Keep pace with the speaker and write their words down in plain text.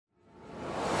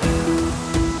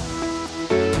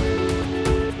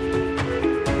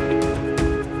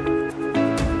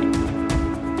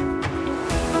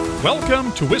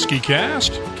Welcome to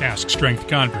WhiskyCast, cask strength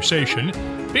conversation,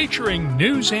 featuring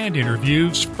news and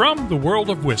interviews from the world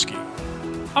of whiskey.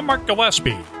 I'm Mark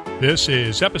Gillespie. This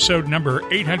is episode number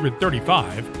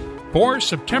 835 for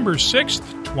September 6th,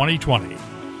 2020.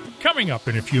 Coming up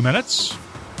in a few minutes.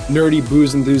 Nerdy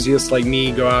booze enthusiasts like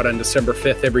me go out on December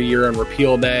 5th every year on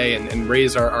Repeal Day and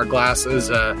raise our glasses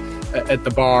at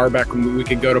the bar back when we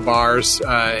could go to bars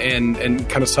and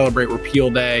kind of celebrate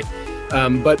Repeal Day.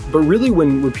 But really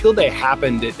when Repeal Day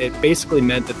happened, it basically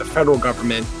meant that the federal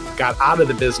government got out of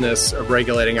the business of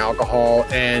regulating alcohol,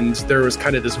 and there was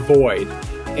kind of this void.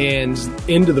 And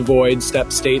into the void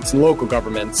stepped states and local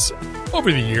governments.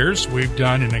 Over the years, we've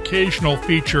done an occasional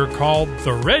feature called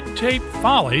The Red Tape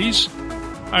Follies,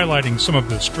 highlighting some of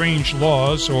the strange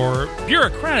laws or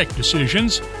bureaucratic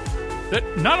decisions that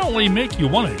not only make you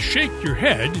want to shake your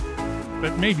head,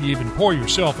 but maybe even pour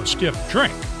yourself a stiff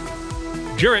drink.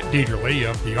 Jarrett Dieterle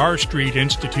of the R Street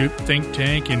Institute think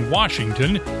tank in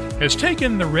Washington has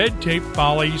taken the Red Tape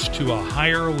Follies to a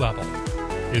higher level.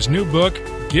 His new book,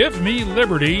 Give Me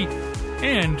Liberty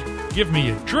and Give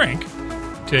Me a Drink,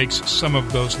 takes some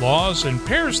of those laws and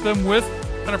pairs them with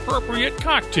an appropriate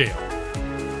cocktail.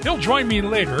 He'll join me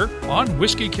later on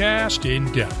WhiskyCast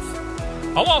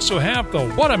In-Depth. I'll also have the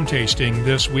What I'm Tasting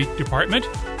This Week department,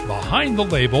 Behind the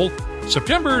Label,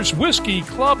 September's Whiskey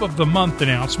Club of the Month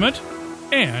announcement,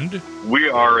 and we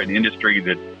are an industry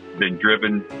that's been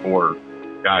driven for,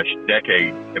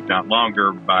 decades, if not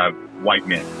longer, by white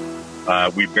men.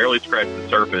 We barely scratched the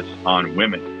surface on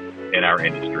women in our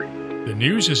industry. The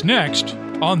news is next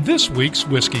on this week's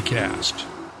WhiskyCast.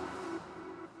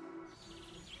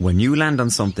 When you land on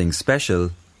something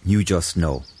special, you just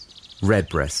know.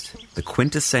 Redbreast, the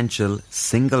quintessential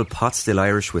single pot still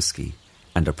Irish whiskey,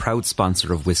 and a proud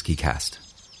sponsor of WhiskyCast.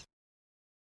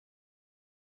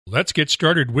 Let's get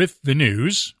started with the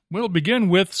news. We'll begin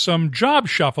with some job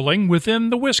shuffling within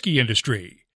the whiskey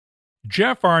industry.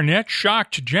 Jeff Arnett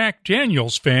shocked Jack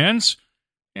Daniel's fans,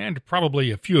 and probably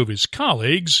a few of his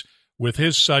colleagues, with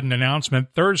his sudden announcement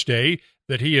Thursday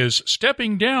that he is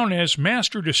stepping down as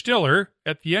master distiller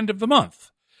at the end of the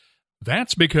month.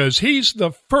 That's because he's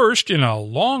the first in a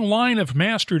long line of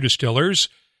master distillers,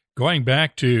 going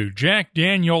back to Jack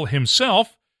Daniel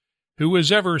himself, who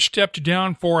has ever stepped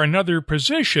down for another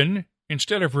position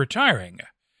instead of retiring.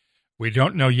 We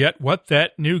don't know yet what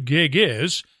that new gig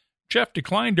is. Jeff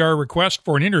declined our request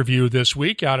for an interview this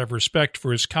week out of respect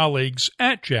for his colleagues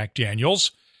at Jack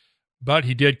Daniel's, but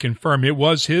he did confirm it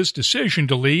was his decision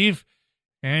to leave,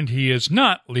 and he is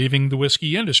not leaving the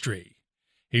whiskey industry.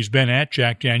 He's been at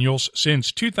Jack Daniel's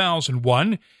since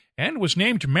 2001 and was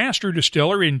named master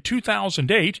distiller in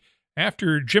 2008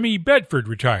 after Jimmy Bedford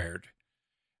retired.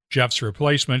 Jeff's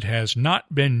replacement has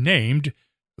not been named.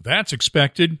 That's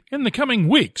expected in the coming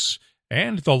weeks,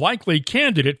 and the likely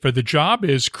candidate for the job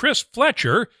is Chris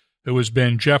Fletcher, who has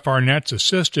been Jeff Arnett's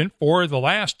assistant for the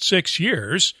last 6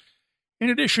 years. In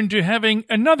addition to having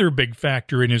another big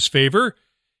factor in his favor,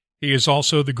 he is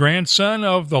also the grandson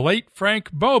of the late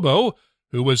Frank Bobo,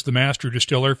 who was the master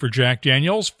distiller for Jack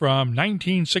Daniel's from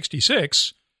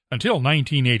 1966 until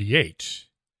 1988.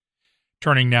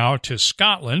 Turning now to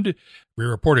Scotland, we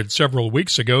reported several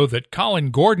weeks ago that Colin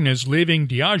Gordon is leaving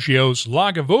Diageo's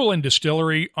Lagavulin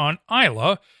distillery on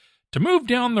Islay to move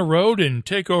down the road and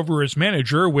take over as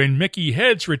manager when Mickey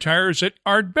Heads retires at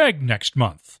Ardbeg next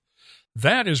month.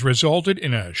 That has resulted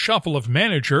in a shuffle of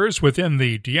managers within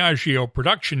the Diageo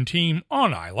production team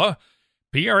on Islay.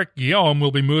 Pierre Guillaume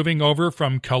will be moving over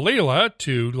from Kalila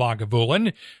to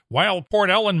Lagavulin, while Port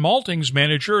Ellen Malting's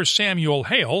manager Samuel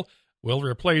Hale will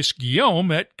replace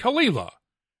Guillaume at Kalila.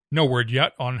 No word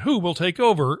yet on who will take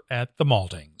over at the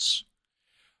Maltings.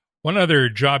 One other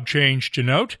job change to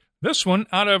note, this one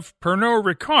out of Pernod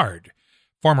Ricard.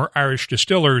 Former Irish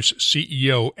Distillers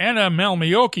CEO Anna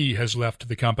Malmioki has left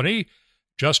the company.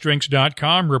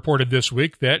 JustDrinks.com reported this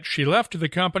week that she left the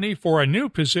company for a new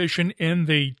position in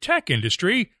the tech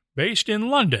industry based in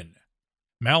London.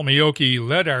 Malmioki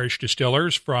led Irish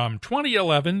Distillers from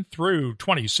 2011 through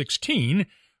 2016,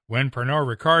 when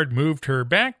Pernod Ricard moved her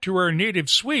back to her native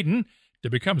Sweden to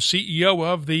become CEO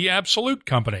of the Absolute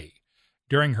Company.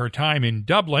 During her time in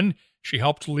Dublin, she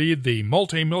helped lead the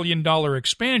multi-million-dollar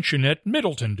expansion at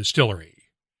Middleton Distillery.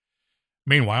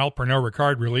 Meanwhile, Pernod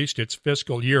Ricard released its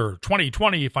fiscal year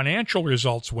 2020 financial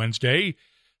results Wednesday.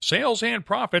 Sales and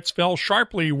profits fell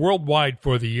sharply worldwide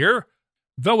for the year,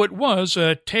 though it was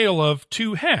a tale of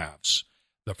two halves.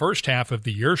 The first half of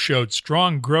the year showed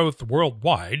strong growth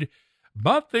worldwide,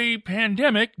 but the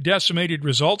pandemic decimated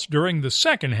results during the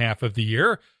second half of the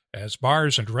year, as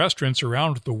bars and restaurants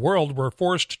around the world were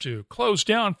forced to close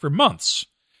down for months.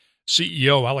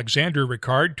 CEO Alexander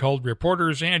Ricard told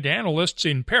reporters and analysts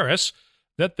in Paris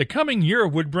that the coming year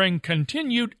would bring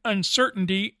continued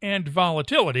uncertainty and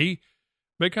volatility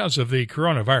because of the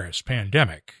coronavirus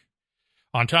pandemic.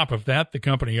 On top of that, the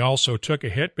company also took a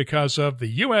hit because of the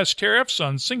U.S. tariffs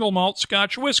on single malt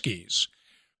Scotch whiskies.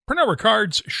 Pernod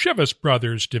Ricard's Chivas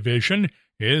Brothers division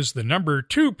is the number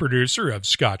 2 producer of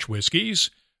Scotch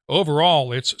whiskies.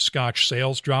 Overall, its Scotch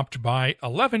sales dropped by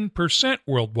 11%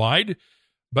 worldwide,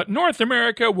 but North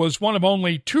America was one of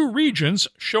only 2 regions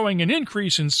showing an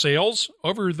increase in sales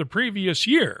over the previous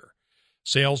year.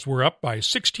 Sales were up by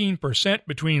 16%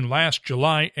 between last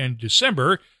July and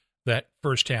December, that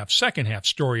first half, second half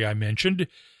story I mentioned,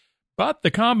 but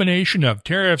the combination of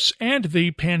tariffs and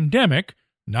the pandemic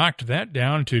knocked that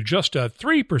down to just a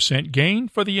 3% gain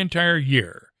for the entire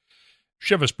year.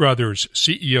 Chivas Brothers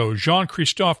CEO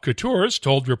Jean-Christophe Couture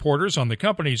told reporters on the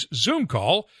company's Zoom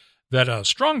call that a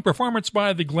strong performance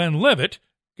by the Glenlivet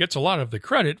gets a lot of the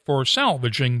credit for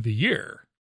salvaging the year.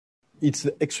 It's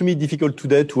extremely difficult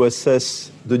today to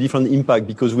assess the different impact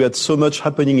because we had so much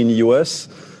happening in the US.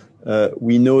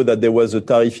 We know that there was a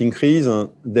tariff increase.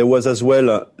 There was as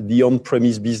well the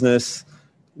on-premise business,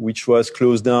 which was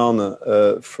closed down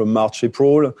from March,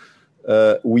 April.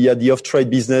 We had the off-trade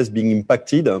business being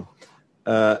impacted.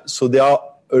 So there are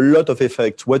a lot of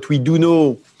effects. What we do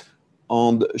know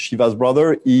on Chivas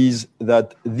Brothers is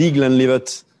that the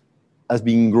Glenlivet has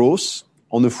been in growth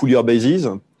on a full-year basis,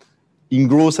 in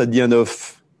growth at the end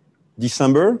of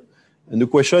December. And the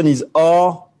question is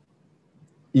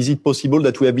it possible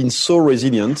that we have been so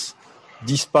resilient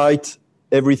despite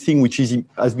everything which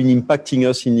has been impacting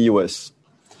us in the US?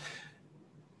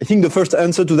 I think the first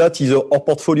answer to that is our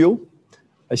portfolio.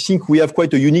 I think we have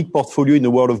quite a unique portfolio in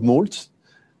the world of malt.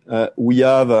 We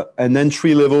have an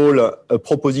entry-level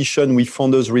proposition with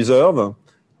Founders Reserve,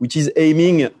 which is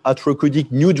aiming at recruiting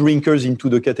new drinkers into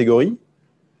the category.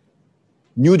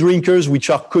 New drinkers which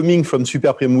are coming from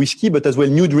super premium whiskey, but as well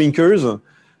new drinkers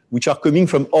which are coming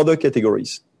from other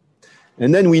categories.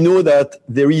 And then we know that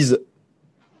there is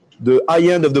the high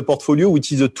end of the portfolio,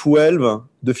 which is the 12,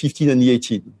 the 15, and the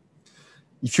 18.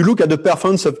 If you look at the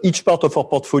performance of each part of our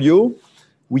portfolio,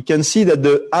 we can see that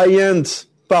the high-end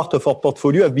part of our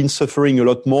portfolio have been suffering a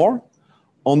lot more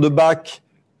on the back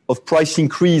of price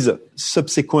increase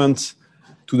subsequent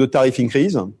to the tariff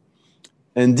increase.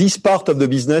 And this part of the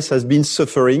business has been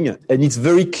suffering, and it's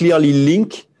very clearly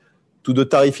linked to the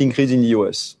tariff increase in the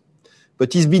US.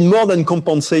 But it's been more than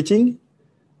compensating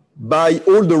by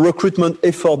all the recruitment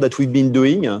effort that we've been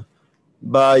doing,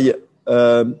 by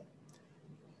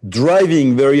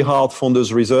driving very hard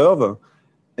Founders Reserve,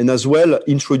 and as well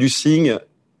introducing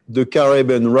the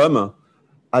Caribbean rum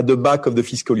at the back of the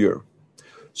fiscal year.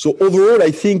 So overall,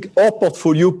 I think our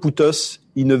portfolio put us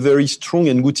in a very strong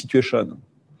and good situation.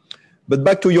 But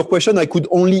back to your question, I could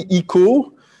only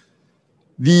echo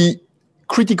the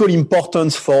critical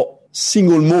importance for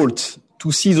single malt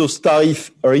to see those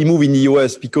tariffs removed in the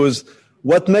US, because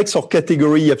what makes our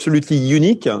category absolutely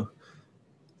unique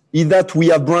is that we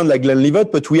have brands like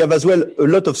Glenlivet, but we have as well a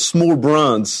lot of small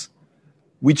brands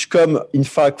which come, in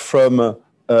fact, from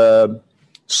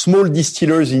small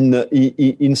distillers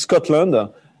in Scotland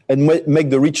and make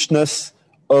the richness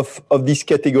of this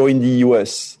category in the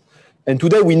US. And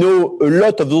today we know a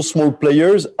lot of those small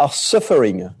players are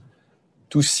suffering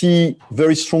to see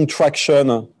very strong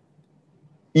traction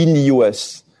in the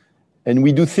US. And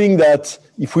we do think that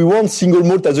if we want single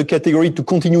malt as a category to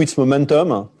continue its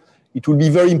momentum, it will be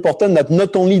very important that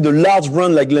not only the large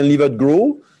brand like Glenlivet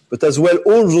grow, but as well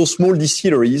all those small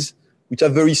distilleries, which are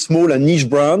very small and niche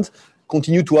brands,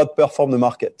 continue to outperform the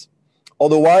market.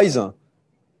 Otherwise,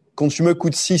 consumer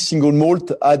could see single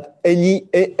malt at any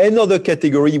other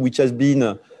category which has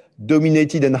been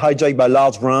dominated and hijacked by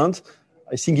large brands.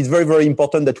 I think it's very, very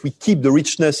important that we keep the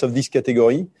richness of this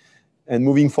category. And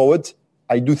moving forward,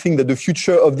 I do think that the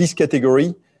future of this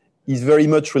category is very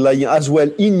much relying as well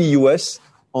in the US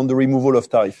on the removal of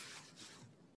tariff.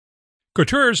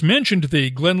 Couture's mentioned the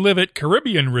Glenlivet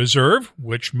Caribbean Reserve,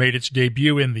 which made its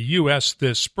debut in the U.S.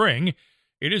 this spring.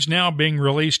 It is now being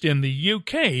released in the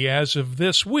U.K. as of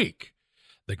this week.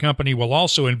 The company will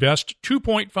also invest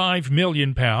 £2.5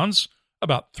 million,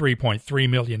 about $3.3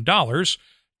 million,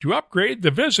 to upgrade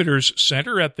the Visitors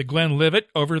Center at the Glenlivet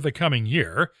over the coming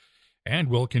year, and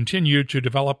will continue to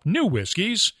develop new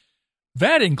whiskeys.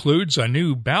 That includes a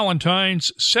new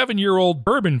Ballantine's 7-year-old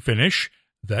bourbon finish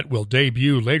that will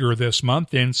debut later this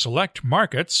month in select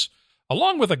markets,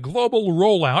 along with a global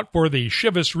rollout for the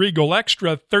Chivas Regal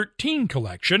Extra 13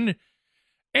 collection,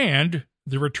 and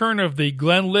the return of the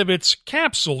Glenlivet's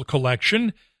capsule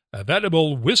collection of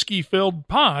edible whiskey-filled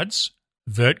pods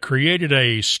that created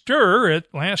a stir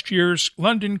at last year's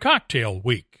London Cocktail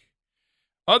Week.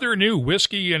 Other new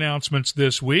whiskey announcements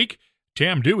this week.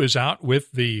 Tamdhu is out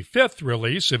with the 5th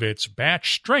release of its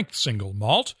batch strength single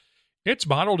malt. It's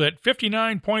bottled at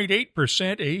 59.8%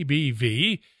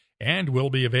 ABV and will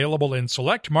be available in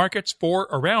select markets for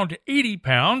around 80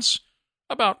 pounds,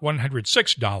 about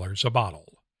 $106 a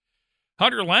bottle.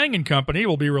 Hunter Lang & Company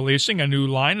will be releasing a new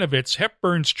line of its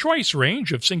Hepburn's Choice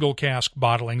range of single cask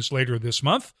bottlings later this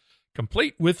month,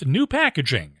 complete with new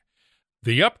packaging.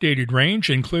 The updated range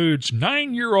includes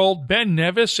 9-year-old Ben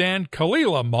Nevis and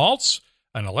Kalila malts,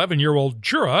 an 11-year-old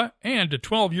Jura, and a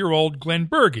 12-year-old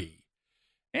Glenbergie.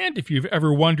 And if you've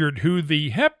ever wondered who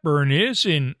the Hepburn is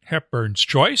in Hepburn's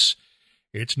Choice,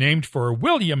 it's named for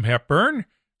William Hepburn,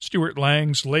 Stuart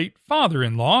Lang's late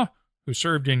father-in-law, who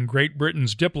served in Great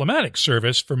Britain's diplomatic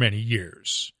service for many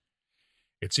years.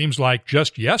 It seems like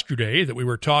just yesterday that we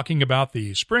were talking about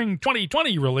the spring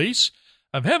 2020 release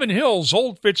of Heaven Hill's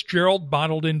Old Fitzgerald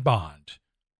Bottled in Bond.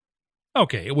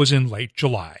 Okay, it was in late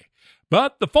July,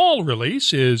 but the fall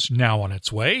release is now on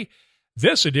its way.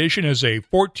 This edition is a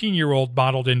 14-year-old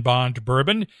Bottled in Bond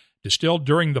bourbon distilled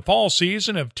during the fall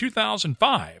season of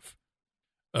 2005.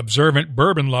 Observant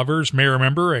bourbon lovers may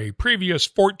remember a previous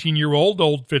 14-year-old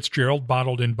Old Fitzgerald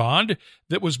Bottled in Bond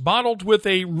that was bottled with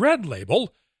a red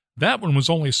label. That one was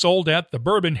only sold at the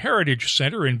Bourbon Heritage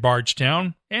Center in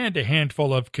Bardstown and a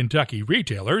handful of Kentucky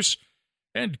retailers,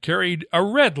 and carried a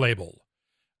red label.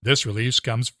 This release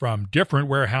comes from different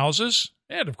warehouses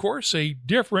and, of course, a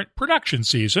different production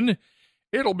season.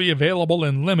 It'll be available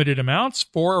in limited amounts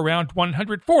for around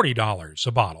 $140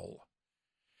 a bottle.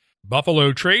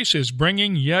 Buffalo Trace is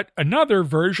bringing yet another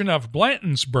version of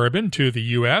Blanton's bourbon to the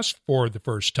U.S. for the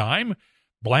first time.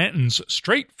 Blanton's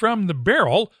Straight from the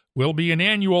Barrel will be an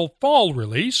annual fall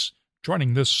release,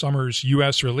 joining this summer's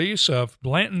U.S. release of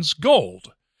Blanton's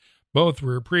Gold. Both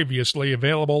were previously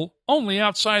available only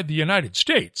outside the United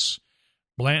States.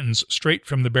 Blanton's Straight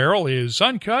from the Barrel is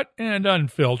uncut and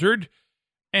unfiltered,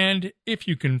 and if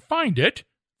you can find it,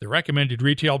 the recommended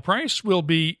retail price will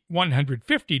be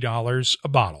 $150 a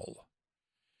bottle.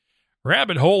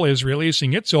 Rabbit Hole is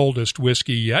releasing its oldest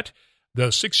whiskey yet, the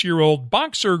 6-year-old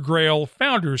Boxer Grail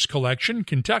Founders Collection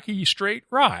Kentucky Straight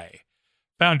Rye.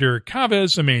 Founder Kaveh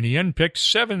Zamanian picked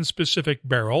 7 specific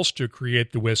barrels to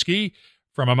create the whiskey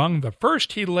from among the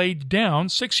first he laid down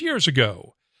 6 years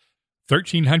ago.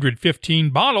 1,315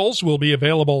 bottles will be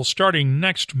available starting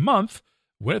next month,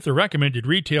 with a recommended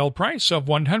retail price of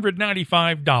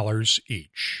 $195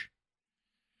 each.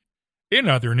 In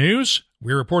other news,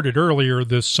 we reported earlier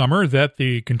this summer that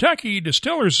the Kentucky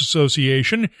Distillers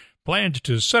Association planned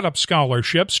to set up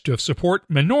scholarships to support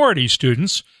minority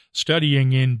students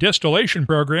studying in distillation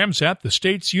programs at the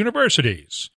state's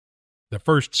universities. The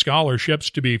first scholarships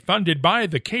to be funded by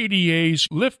the KDA's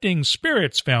Lifting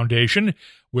Spirits Foundation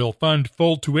will fund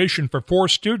full tuition for 4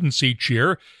 students each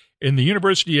year in the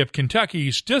University of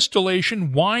Kentucky's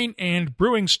Distillation, Wine, and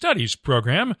Brewing Studies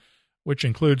program, which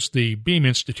includes the Beam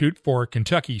Institute for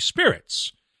Kentucky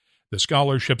Spirits. The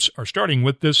scholarships are starting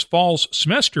with this fall's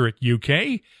semester at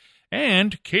UK,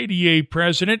 and KDA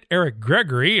President Eric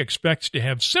Gregory expects to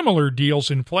have similar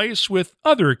deals in place with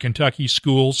other Kentucky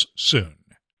schools soon.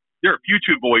 There are few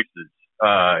voices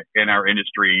in our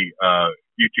industry,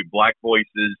 few Black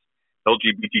voices,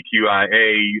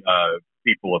 LGBTQIA,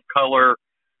 people of color,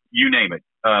 you name it.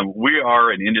 We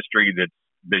are an industry that's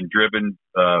been driven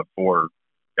for,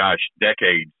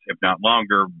 decades, if not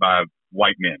longer, by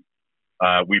white men.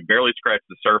 We barely scratched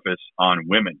the surface on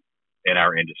women in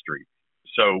our industry.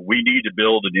 So we need to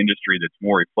build an industry that's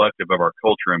more reflective of our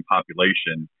culture and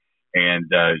population, and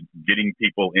getting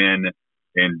people in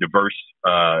diverse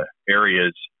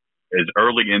areas as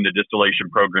early in the distillation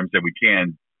programs that we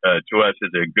can, to us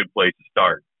is a good place to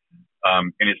start.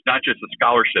 And it's not just the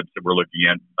scholarships that we're looking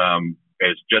at.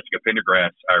 As Jessica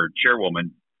Pendergrass, our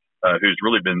chairwoman, who's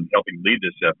really been helping lead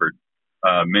this effort,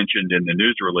 mentioned in the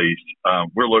news release,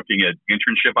 we're looking at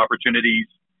internship opportunities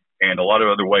and a lot of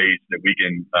other ways that we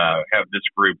can have this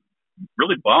group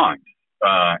really bond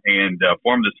and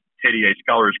form this KDA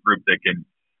Scholars group that can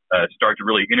start to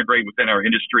really integrate within our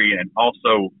industry and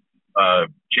also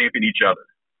champion each other.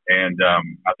 And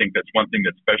I think that's one thing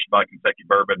that's special about Kentucky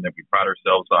bourbon, that we pride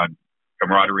ourselves on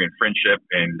camaraderie and friendship,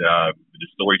 and the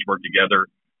distilleries work together,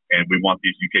 and we want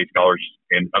these UK scholars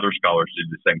and other scholars to do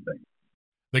the same thing.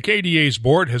 The KDA's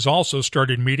board has also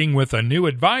started meeting with a new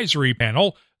advisory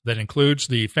panel that includes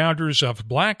the founders of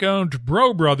Black-owned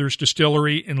Bro Brothers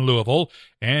Distillery in Louisville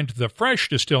and the Fresh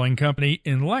Distilling Company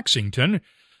in Lexington,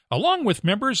 along with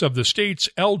members of the state's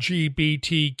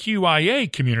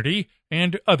LGBTQIA community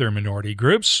and other minority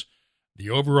groups. The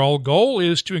overall goal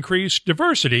is to increase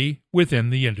diversity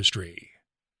within the industry.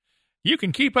 You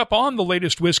can keep up on the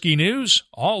latest whiskey news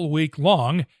all week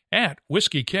long at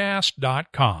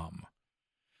whiskycast.com.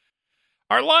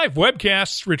 Our live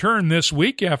webcasts return this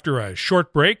week after a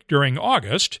short break during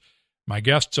August. My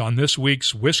guests on this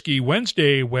week's Whiskey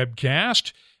Wednesday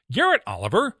webcast, Garrett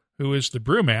Oliver, who is the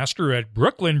brewmaster at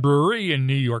Brooklyn Brewery in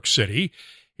New York City.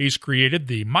 He's created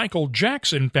the Michael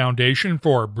Jackson Foundation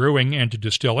for Brewing and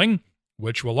Distilling,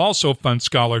 which will also fund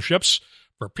scholarships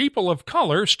for people of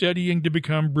color studying to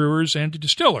become brewers and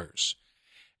distillers.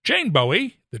 Jane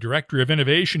Bowie, the Director of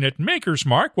Innovation at Maker's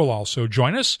Mark, will also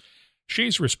join us.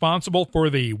 She's responsible for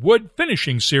the Wood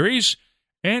Finishing Series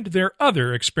and their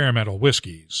other experimental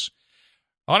whiskeys.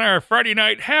 On our Friday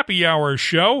night happy hour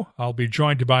show, I'll be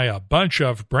joined by a bunch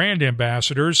of brand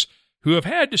ambassadors who have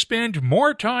had to spend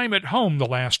more time at home the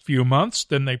last few months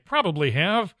than they probably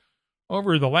have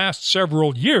over the last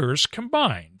several years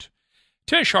combined.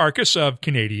 Tish Harkis of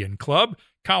Canadian Club,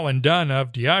 Colin Dunn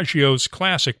of Diageo's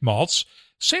Classic Malts,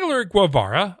 Sailor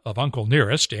Guevara of Uncle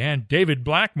Nearest, and David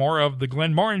Blackmore of the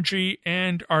Glenmorangie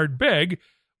and Ardbeg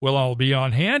will all be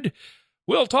on hand.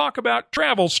 We'll talk about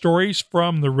travel stories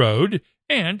from the road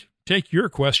and take your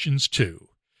questions too.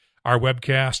 Our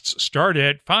webcasts start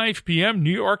at 5 p.m.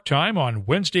 New York time on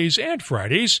Wednesdays and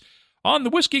Fridays on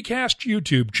the WhiskyCast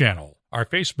YouTube channel, our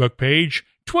Facebook page,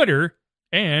 Twitter,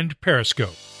 and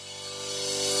Periscope.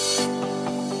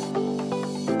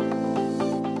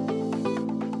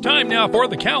 Time now for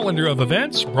the calendar of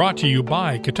events brought to you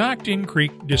by Catoctin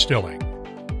Creek Distilling.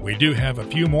 We do have a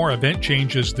few more event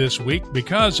changes this week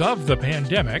because of the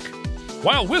pandemic.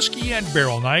 While Whiskey and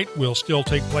Barrel Night will still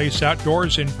take place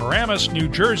outdoors in Paramus, New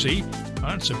Jersey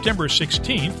on September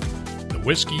 16th, the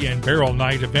Whiskey and Barrel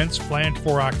Night events planned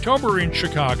for October in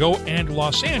Chicago and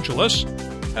Los Angeles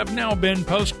have now been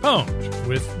postponed,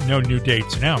 with no new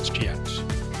dates announced yet.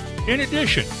 In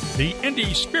addition, the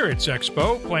Indie Spirits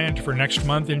Expo, planned for next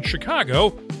month in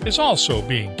Chicago, is also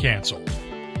being canceled.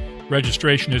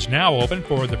 Registration is now open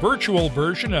for the virtual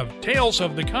version of Tales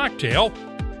of the Cocktail.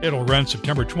 It'll run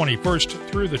September 21st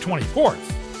through the 24th.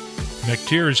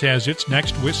 McTeers has its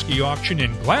next whiskey auction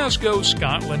in Glasgow,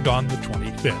 Scotland on the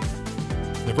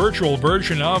 25th. The virtual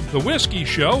version of The Whiskey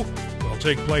Show will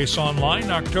take place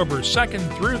online October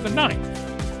 2nd through the 9th.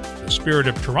 The Spirit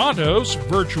of Toronto's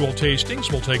virtual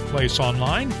tastings will take place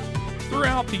online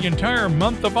throughout the entire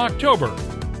month of October.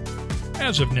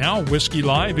 As of now, Whiskey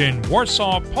Live in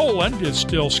Warsaw, Poland is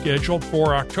still scheduled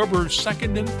for October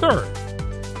 2nd and 3rd.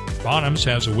 Bonhams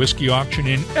has a whiskey auction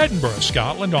in Edinburgh,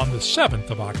 Scotland on the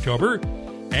 7th of October,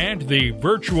 and the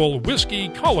virtual Whiskey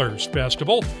Colors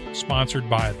Festival, sponsored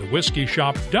by the whiskey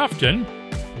shop Dufton,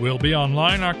 will be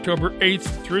online October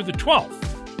 8th through the 12th.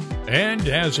 And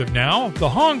as of now, the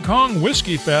Hong Kong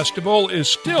Whiskey Festival is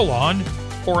still on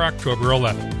for October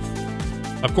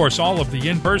 11th. Of course, all of the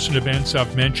in-person events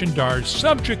I've mentioned are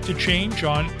subject to change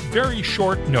on very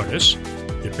short notice,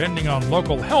 depending on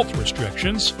local health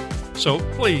restrictions, so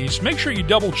please make sure you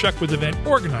double-check with event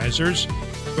organizers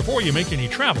before you make any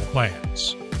travel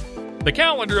plans. The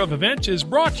calendar of events is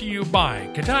brought to you by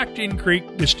Catoctin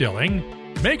Creek Distilling,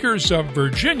 makers of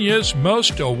Virginia's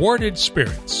most awarded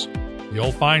spirits.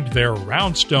 You'll find their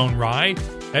Roundstone Rye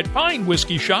at fine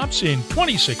whiskey shops in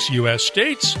 26 U.S.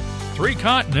 states, 3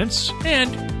 continents,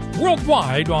 and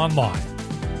worldwide online.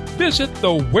 Visit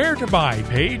the Where to Buy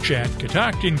page at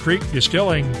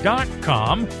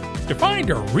CatoctinCreekDistilling.com to find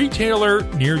a retailer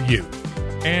near you.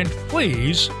 And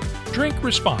please drink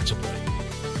responsibly.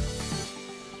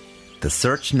 The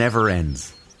search never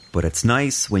ends, but it's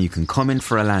nice when you can come in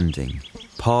for a landing,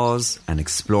 pause and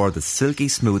explore the silky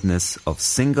smoothness of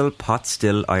single pot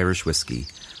still Irish whiskey,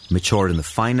 matured in the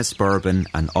finest bourbon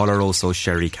and Oloroso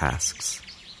sherry casks.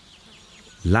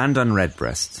 Land on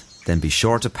Redbreast, then be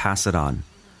sure to pass it on.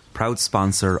 Proud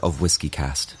sponsor of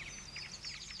WhiskyCast.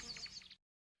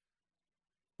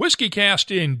 WhiskyCast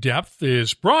In-Depth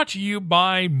is brought to you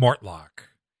by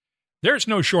Mortlock. There's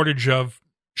no shortage of,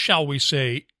 shall we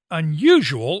say,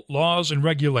 unusual laws and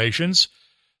regulations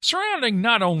surrounding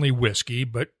not only whiskey,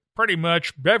 but pretty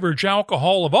much beverage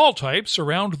alcohol of all types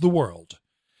around the world.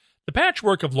 The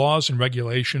patchwork of laws and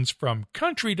regulations from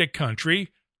country to country,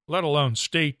 let alone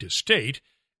state to state,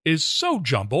 is so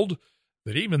jumbled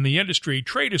that even the industry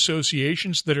trade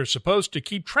associations that are supposed to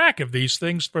keep track of these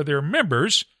things for their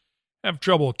members have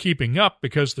trouble keeping up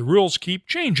because the rules keep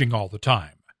changing all the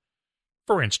time.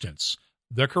 For instance,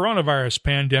 the coronavirus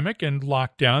pandemic and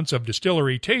lockdowns of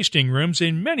distillery tasting rooms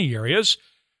in many areas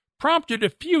prompted a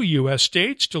few U.S.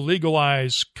 states to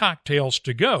legalize cocktails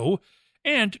to go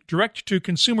and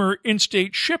direct-to-consumer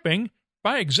in-state shipping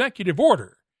by executive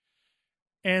order.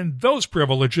 and those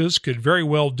privileges could very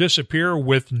well disappear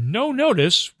with no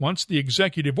notice once the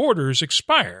executive orders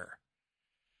expire.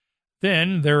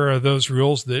 Then there are those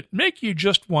rules that make you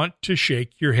just want to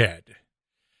shake your head.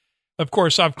 Of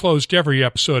course, I've closed every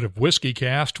episode of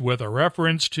WhiskyCast with a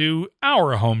reference to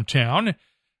our hometown,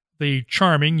 the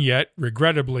charming yet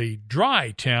regrettably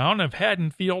dry town of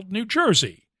Haddonfield, New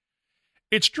Jersey.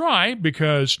 It's dry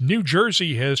because New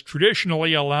Jersey has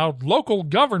traditionally allowed local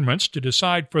governments to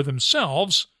decide for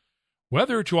themselves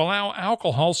whether to allow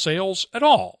alcohol sales at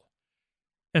all.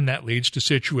 And that leads to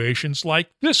situations like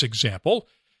this example.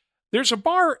 There's a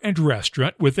bar and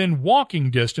restaurant within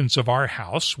walking distance of our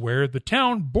house where the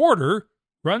town border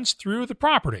runs through the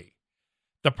property.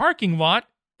 The parking lot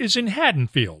is in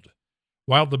Haddonfield,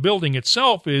 while the building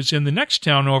itself is in the next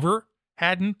town over,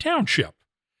 Haddon Township.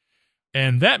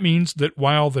 And that means that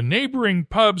while the neighboring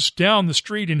pubs down the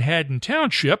street in Haddon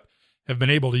Township have been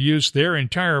able to use their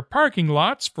entire parking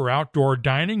lots for outdoor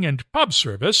dining and pub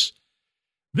service,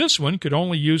 this one could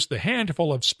only use the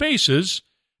handful of spaces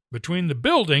between the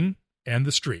building and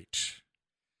the street.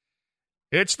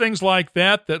 It's things like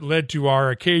that that led to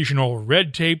our occasional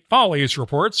red tape follies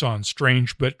reports on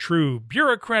strange but true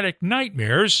bureaucratic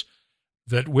nightmares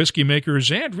that whiskey makers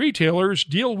and retailers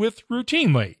deal with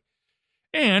routinely.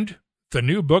 And the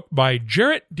new book by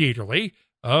Jarrett Dieterle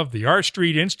of the R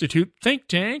Street Institute think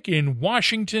tank in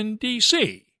Washington,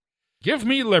 D.C., Give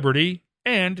Me Liberty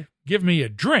and Give Me a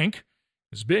Drink,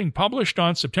 is being published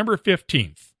on September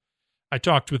 15th. I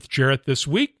talked with Jarrett this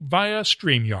week via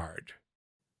StreamYard.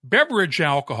 Beverage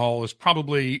alcohol is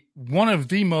probably one of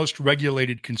the most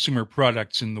regulated consumer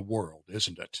products in the world,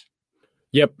 isn't it?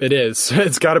 Yep, it is.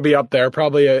 It's got to be up there.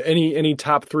 Probably any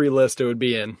top 3 list it would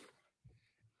be in.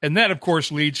 And that, of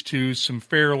course, leads to some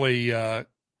fairly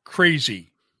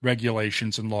crazy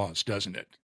regulations and laws, doesn't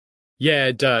it? Yeah,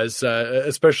 it does.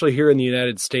 Especially here in the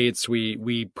United States,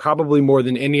 we probably more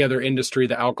than any other industry,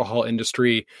 the alcohol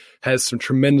industry has some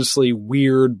tremendously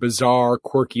weird, bizarre,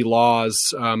 quirky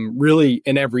laws, really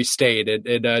in every state.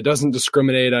 It doesn't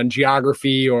discriminate on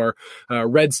geography or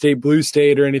red state, blue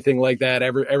state, or anything like that.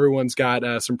 Everyone's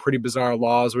got some pretty bizarre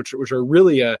laws, which are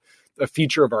really a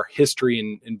feature of our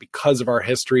history, and because of our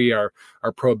history, our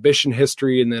prohibition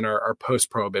history, and then our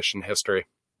post-prohibition history.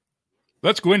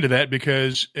 Let's go into that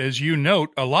because, as you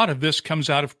note, a lot of this comes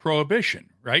out of prohibition,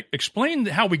 right? Explain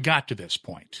how we got to this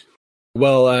point.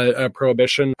 Well,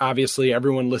 prohibition, obviously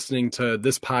everyone listening to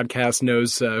this podcast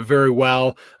knows very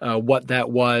well what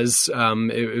that was.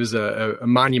 It was a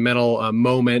monumental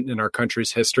moment in our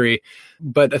country's history.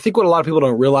 But I think what a lot of people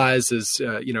don't realize is,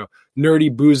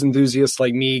 nerdy booze enthusiasts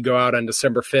like me go out on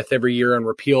December 5th every year on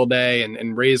Repeal Day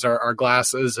and raise our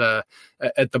glasses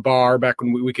at the bar back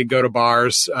when we could go to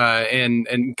bars and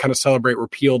kind of celebrate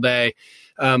Repeal Day.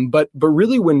 But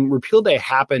really, when Repeal Day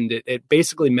happened, it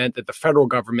basically meant that the federal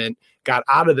government got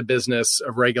out of the business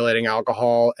of regulating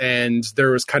alcohol, and there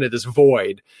was kind of this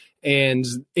void. And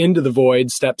into the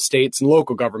void stepped states and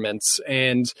local governments.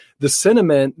 And the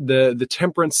sentiment, the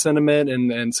temperance sentiment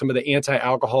and some of the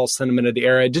anti-alcohol sentiment of the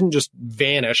era, it didn't just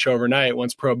vanish overnight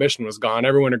once prohibition was gone.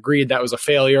 Everyone agreed that was a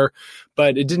failure,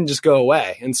 but it didn't just go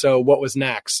away. And so what was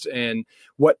next? And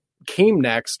what came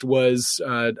next was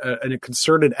a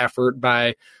concerted effort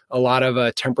by a lot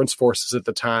of temperance forces at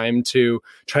the time to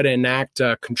try to enact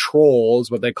controls,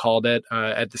 what they called it,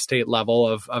 at the state level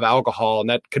of alcohol. And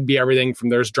that could be everything from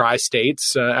there's dry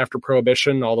states after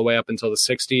Prohibition all the way up until the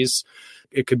 60s.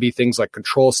 It could be things like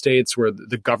control states where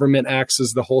the government acts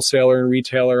as the wholesaler and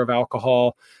retailer of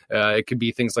alcohol. It could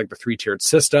be things like the three-tiered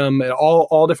system,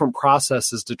 all different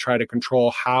processes to try to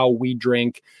control how we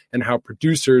drink and how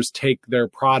producers take their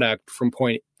product from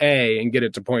point A and get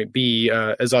it to point B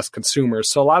as us consumers.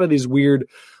 So a lot of these weird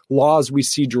laws we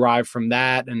see derive from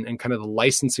that and kind of the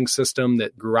licensing system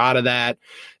that grew out of that.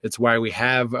 It's why we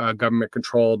have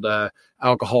government-controlled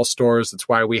alcohol stores. It's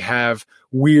why we have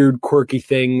weird, quirky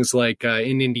things like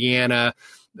in Indiana,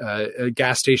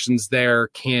 gas stations there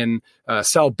can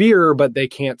sell beer, but they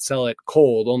can't sell it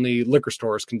cold. Only liquor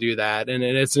stores can do that. And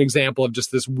it's an example of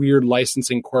just this weird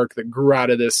licensing quirk that grew out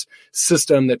of this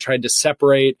system that tried to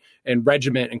separate and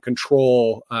regiment and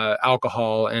control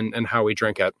alcohol and how we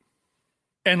drink it.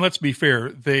 And let's be fair,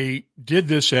 they did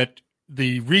this at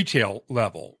the retail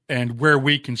level and where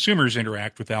we consumers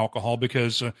interact with alcohol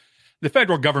because the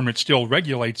federal government still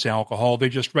regulates alcohol. They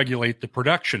just regulate the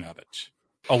production of it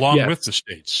along with the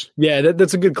states. Yeah,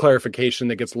 that's a good clarification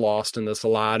that gets lost in this a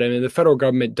lot. I mean, the federal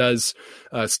government does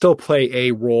still play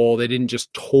a role. They didn't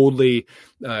just totally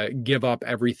give up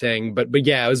everything. But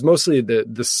yeah, it was mostly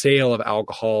the sale of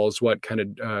alcohol is what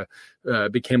kind of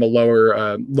became a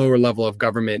lower level of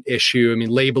government issue. I mean,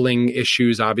 labeling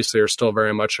issues obviously are still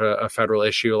very much a federal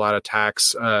issue. A lot of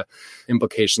tax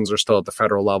implications are still at the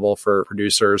federal level for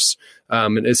producers.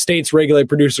 And states regulate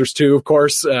producers too, of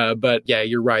course. But yeah,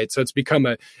 you're right. So it's become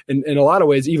in a lot of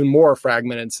ways, even more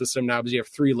fragmented system now because you have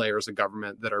 3 layers of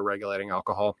government that are regulating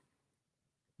alcohol.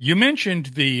 You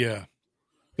mentioned the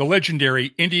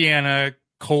legendary Indiana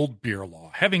cold beer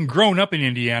law. Having grown up in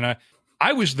Indiana,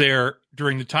 I was there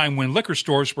during the time when liquor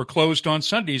stores were closed on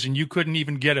Sundays and you couldn't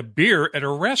even get a beer at a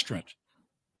restaurant.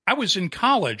 I was in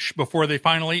college before they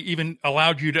finally even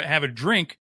allowed you to have a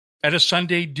drink at a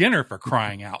Sunday dinner, for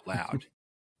crying out loud.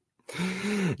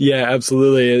 Yeah,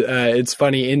 absolutely. It's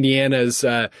funny. Indiana's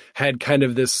had kind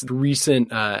of this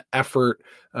recent effort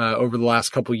over the last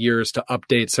couple of years to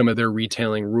update some of their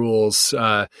retailing rules.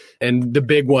 And the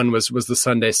big one was the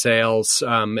Sunday sales.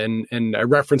 And I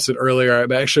referenced it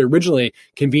earlier. Actually, originally,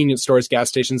 convenience stores, gas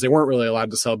stations, they weren't really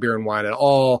allowed to sell beer and wine at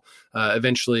all.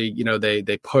 Eventually,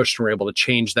 they pushed and were able to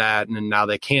change that. And now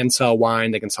they can sell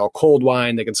wine. They can sell cold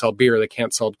wine. They can sell beer. They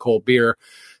can't sell cold beer.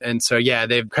 And so, yeah,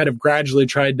 they've kind of gradually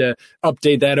tried to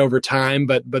update that over time.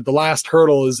 But the last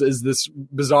hurdle is this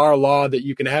bizarre law that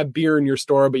you can have beer in your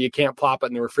store, but you can't plop it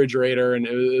in the refrigerator. And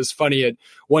it was funny.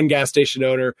 One gas station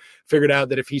owner figured out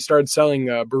that if he started selling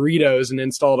burritos and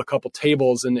installed a couple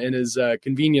tables in his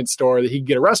convenience store, that he'd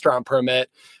get a restaurant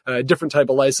permit, a different type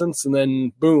of license. And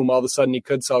then, boom, all of a sudden he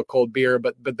could sell cold beer.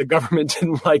 But the government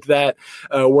didn't like that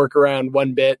workaround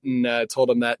one bit and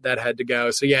told him that had to go.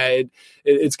 So, yeah,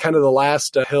 it's kind of the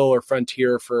last hill or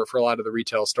frontier for a lot of the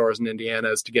retail stores in Indiana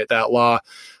is to get that law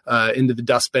into the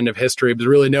dustbin of history. But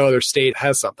really no other state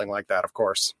has something like that, of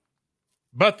course.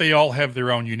 But they all have their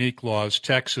own unique laws.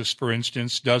 Texas, for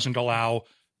instance, doesn't allow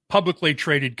publicly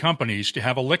traded companies to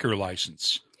have a liquor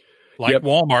license, like Yep.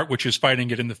 Walmart, which is fighting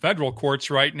it in the federal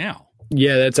courts right now.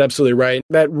 Yeah, that's absolutely right.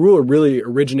 That rule really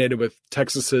originated with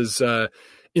Texas's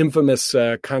infamous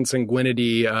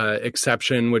consanguinity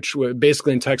exception, which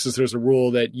basically in Texas, there's a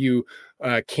rule that you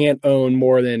can't own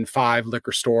more than 5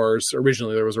 liquor stores.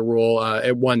 Originally, there was a rule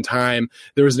at one time.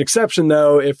 There was an exception,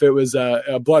 though, if it was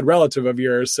a blood relative of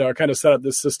yours. So I kind of set up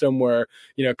this system where,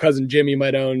 cousin Jimmy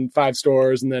might own 5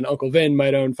 stores, and then Uncle Vin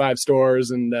might own 5 stores,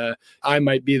 and I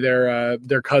might be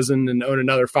their cousin and own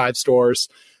another 5 stores.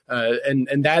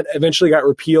 And that eventually got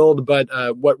repealed. But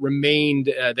what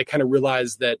remained, they kind of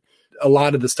realized that a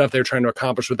lot of the stuff they're trying to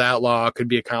accomplish with that law could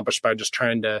be accomplished by just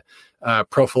trying to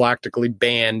prophylactically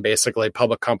ban basically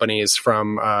public companies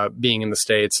from being in the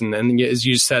States. And as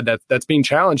you said, that's being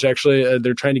challenged. Actually,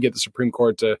 they're trying to get the Supreme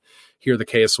Court to hear the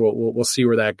case. We'll see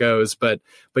where that goes. But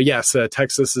yes,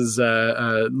 Texas's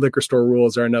liquor store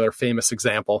rules are another famous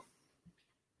example.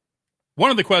 One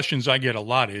of the questions I get a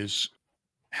lot is,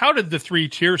 how did the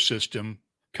 3-tier system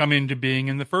come into being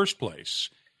in the first place?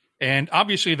 And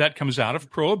obviously that comes out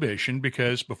of Prohibition,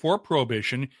 because before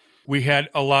Prohibition, we had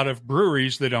a lot of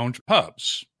breweries that owned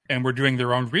pubs and were doing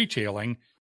their own retailing.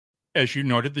 As you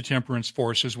noted, the temperance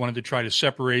forces wanted to try to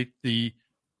separate the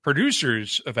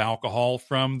producers of alcohol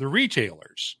from the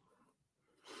retailers.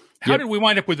 How did we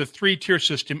wind up with a 3-tier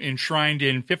system enshrined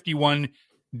in 51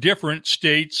 different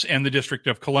states and the District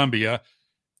of Columbia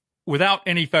without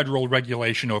any federal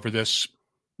regulation over this?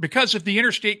 Because of the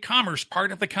interstate commerce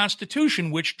part of the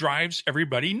Constitution, which drives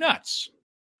everybody nuts.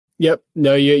 Yep.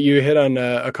 No, you hit on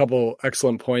a couple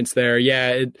excellent points there.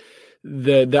 Yeah,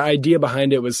 the idea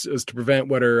behind it was to prevent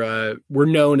what were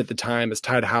known at the time as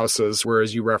tied houses,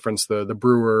 whereas you referenced the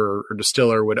brewer or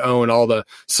distiller would own all the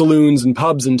saloons and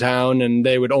pubs in town, and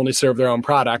they would only serve their own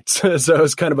products. So it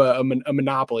was kind of a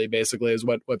monopoly, basically, is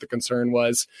what the concern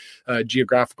was,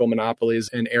 geographical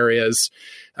monopolies in areas.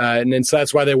 And then so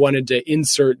that's why they wanted to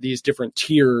insert these different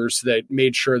tiers that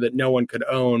made sure that no one could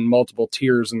own multiple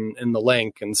tiers in the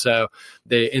link. And so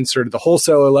they inserted the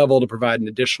wholesaler level to provide an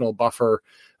additional buffer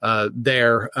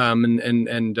there,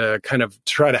 and kind of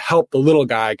try to help the little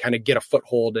guy kind of get a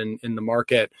foothold in the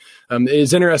market.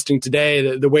 It's interesting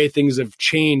today, the way things have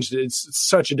changed. It's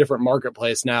such a different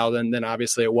marketplace now than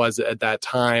obviously it was at that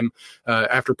time.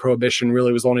 After Prohibition,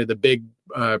 really was only the big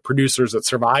producers that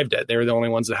survived it. They were the only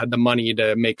ones that had the money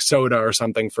to make soda or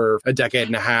something for a decade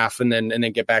and a half and then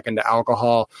get back into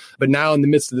alcohol. But now in the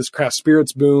midst of this craft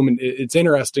spirits boom, and it's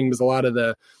interesting because a lot of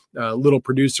the little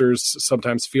producers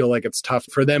sometimes feel like it's tough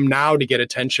for them now to get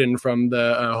attention from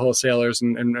the wholesalers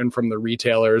and from the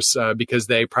retailers because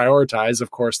they prioritize,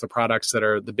 of course, the products that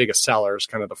are the biggest sellers,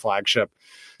 kind of the flagship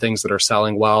things that are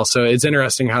selling well. So it's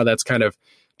interesting how that's kind of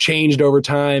changed over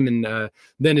time. And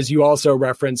then, as you also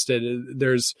referenced it,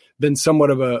 there's been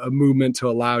somewhat of a movement to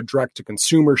allow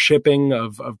direct-to-consumer shipping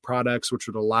of products, which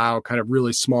would allow kind of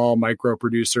really small micro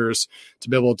producers to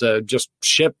be able to just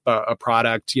ship a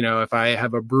product. If I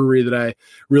have a brewery that I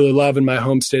really love in my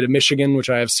home state of Michigan, which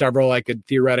I have several, I could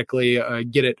theoretically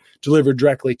get it delivered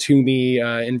directly to me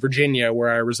in Virginia,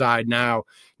 where I reside now,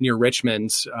 near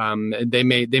Richmond. They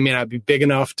may not be big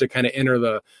enough to kind of enter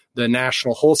the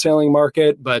national wholesaling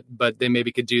market, but they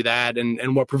maybe could do that.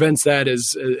 And what prevents that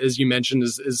is, as you mentioned,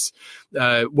 is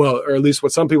or at least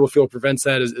what some people feel prevents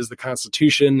that is the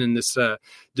Constitution and this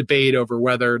debate over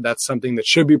whether that's something that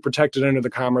should be protected under the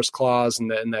Commerce Clause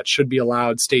and that should be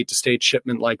allowed state to state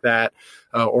shipment like that,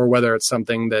 or whether it's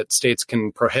something that states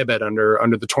can prohibit under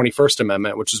the 21st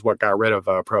Amendment, which is what got rid of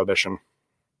prohibition.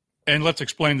 And let's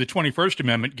explain, the 21st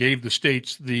Amendment gave the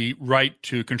states the right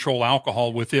to control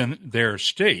alcohol within their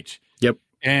state. Yep.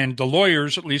 And the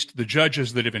lawyers, at least the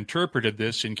judges that have interpreted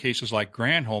this in cases like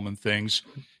Granholm and things,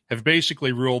 have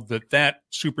basically ruled that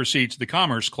supersedes the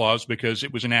Commerce Clause because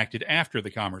it was enacted after the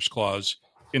Commerce Clause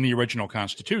in the original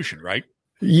Constitution, right?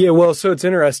 Yeah, well, so it's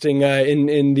interesting.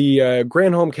 In the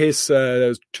Granholm case, that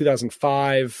was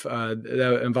 2005,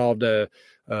 that involved a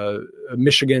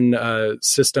Michigan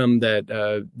system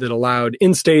that allowed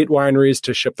in-state wineries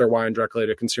to ship their wine directly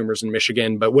to consumers in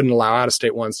Michigan, but wouldn't allow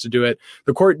out-of-state ones to do it.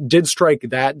 The court did strike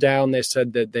that down. They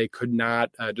said that they could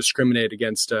not discriminate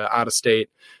against out-of-state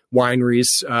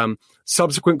wineries.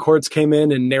 Subsequent courts came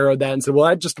in and narrowed that and said, well,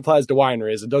 that just applies to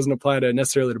wineries. It doesn't apply to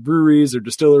necessarily to breweries or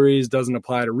distilleries. Doesn't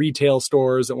apply to retail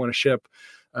stores that want to ship,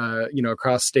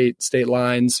 across state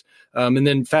lines. And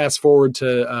then fast forward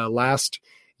to last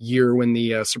year when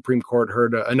the Supreme Court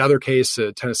heard another case,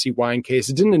 a Tennessee wine case.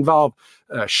 It didn't involve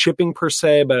shipping per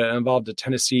se, but it involved a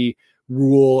Tennessee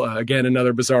rule. Again,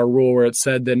 another bizarre rule where it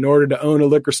said that in order to own a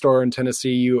liquor store in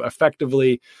Tennessee, you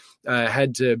effectively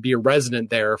had to be a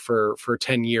resident there for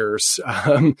 10 years.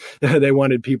 They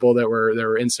wanted people that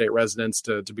were in-state residents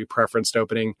to be preferenced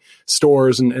opening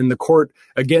stores. And the court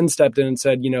again stepped in and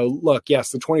said, look,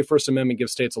 yes, the 21st Amendment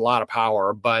gives states a lot of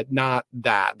power, but not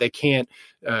that. They can't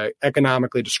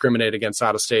economically discriminate against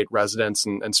out-of-state residents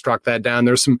and struck that down.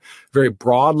 There's some very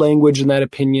broad language in that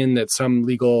opinion that some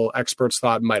legal experts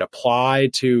thought might apply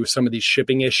to some of these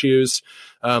shipping issues.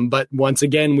 But once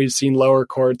again, we've seen lower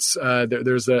courts.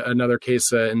 There's another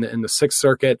case in the Sixth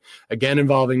Circuit, again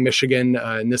involving Michigan.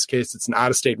 In this case, it's an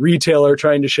out-of-state retailer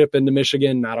trying to ship into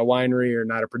Michigan, not a winery or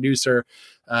not a producer.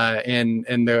 And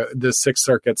the Sixth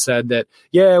Circuit said that,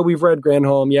 yeah, we've read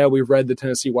Granholm, yeah, we've read the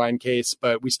Tennessee wine case,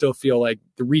 but we still feel like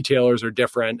the retailers are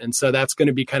different. And so that's going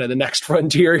to be kind of the next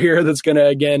frontier here that's going to,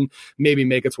 again, maybe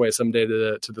make its way someday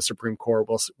to the Supreme Court.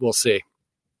 We'll see.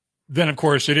 Then, of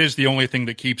course, it is the only thing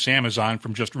that keeps Amazon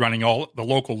from just running all the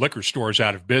local liquor stores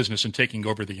out of business and taking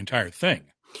over the entire thing.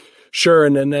 Sure,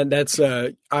 and that's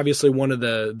obviously one of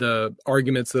the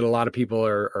arguments that a lot of people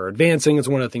are advancing. It's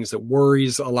one of the things that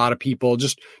worries a lot of people,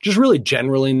 just really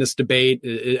generally in this debate.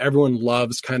 Everyone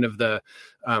loves kind of the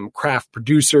craft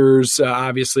producers.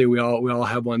 Obviously, we all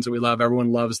have ones that we love.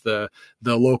 Everyone loves the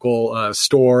local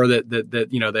store that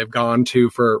they've gone to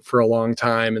for a long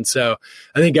time, and so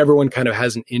I think everyone kind of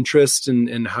has an interest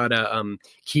in how to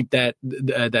keep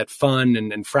that fun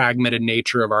and fragmented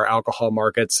nature of our alcohol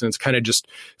markets. And it's kind of just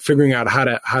figuring out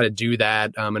how to do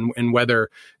that, and whether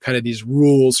kind of these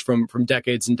rules from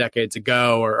decades and decades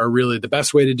ago are really the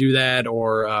best way to do that,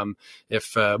 or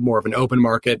if more of an open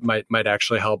market might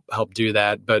actually help do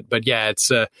that. But yeah,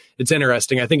 it's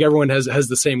interesting. I think everyone has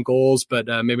the same goals, but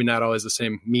maybe not always the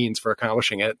same means for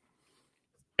accomplishing it.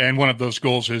 And one of those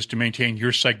goals is to maintain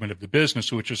your segment of the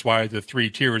business, which is why the three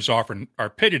tiers often are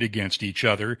pitted against each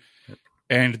other.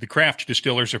 And the craft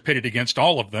distillers are pitted against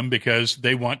all of them because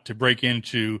they want to break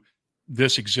into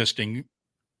this existing,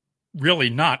 really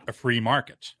not a free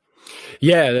market.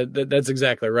 Yeah, that's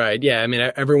exactly right. Yeah, I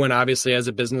mean, everyone obviously has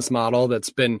a business model that's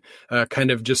been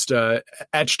kind of just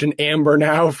etched in amber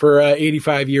now for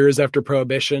 85 years after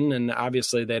Prohibition. And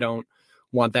obviously they don't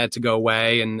want that to go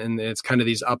away. And it's kind of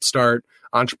these upstart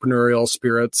entrepreneurial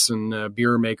spirits and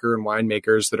beer maker and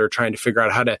winemakers that are trying to figure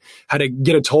out how to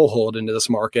get a toehold into this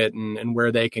market and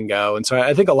where they can go. And so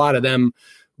I think a lot of them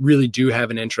really do have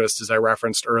an interest, as I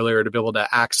referenced earlier, to be able to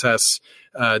access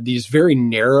these very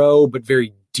narrow but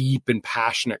very deep and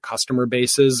passionate customer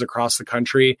bases across the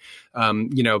country.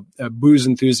 Booze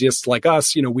enthusiasts like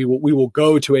us, we will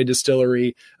go to a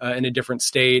distillery in a different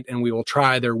state and we will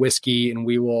try their whiskey and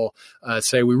we will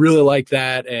say we really like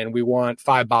that and we want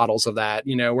 5 bottles of that.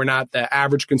 We're not the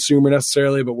average consumer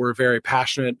necessarily, but we're a very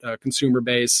passionate consumer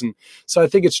base. And so I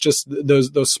think it's just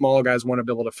those small guys want to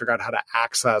be able to figure out how to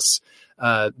access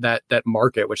that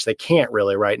market, which they can't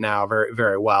really right now very,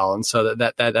 very well. And so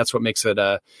that's what makes it,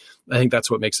 I think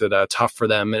that's what makes it tough for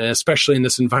them. And especially in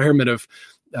this environment of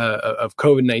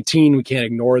COVID-19, we can't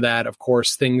ignore that. Of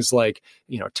course, things like,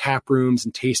 tap rooms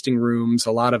and tasting rooms,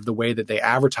 a lot of the way that they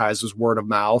advertise was word of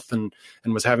mouth and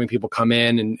was having people come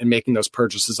in and making those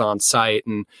purchases on site.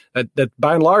 And that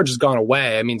by and large has gone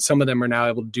away. I mean, some of them are now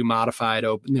able to do modified,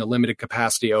 limited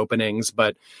capacity openings,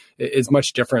 but it's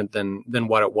much different than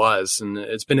what it was. And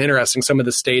it's been interesting. Some of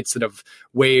the states that have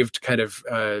waived kind of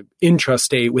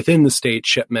intrastate within the state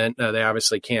shipment, they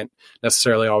obviously can't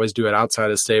necessarily always do it outside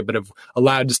of the state, but have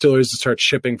allowed distillers to start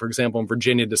shipping. For example, in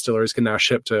Virginia, distillers can now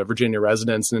ship to Virginia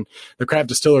residents, and the craft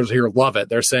distillers here love it.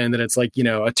 They're saying that it's like,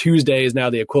 a Tuesday is now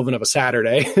the equivalent of a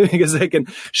Saturday because they can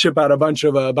ship out a bunch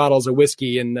of bottles of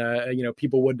whiskey, and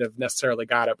people wouldn't have necessarily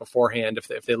got it beforehand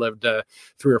if they lived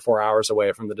 3 or 4 hours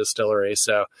away from the distillery.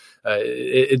 So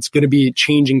it's going to be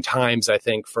changing times, I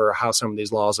think, for how some of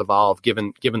these laws evolve,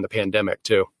 given the pandemic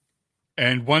too.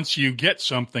 And once you get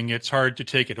something, it's hard to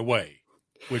take it away,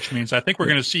 which means I think we're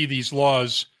going to see these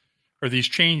laws or these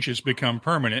changes become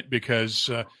permanent, because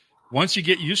once you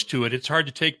get used to it, it's hard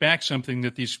to take back something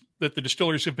that the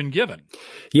distillers have been given.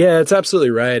 Yeah, it's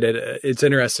absolutely right. It's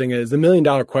interesting. The $1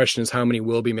 million question is how many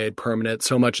will be made permanent.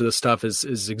 So much of the stuff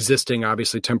is existing,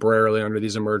 obviously temporarily under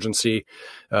these emergency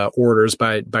orders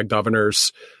by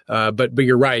governors. But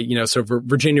you're right. So for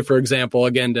Virginia, for example,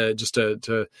 again,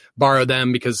 to borrow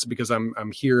them because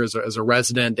I'm here as a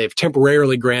resident, they've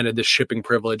temporarily granted this shipping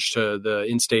privilege to the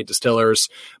in-state distillers.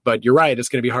 But you're right. It's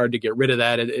going to be hard to get rid of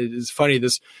that. It's funny,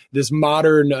 this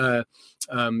modern,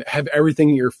 have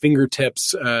everything at your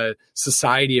fingertips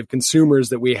society of consumers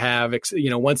that we have,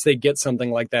 once they get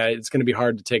something like that, it's going to be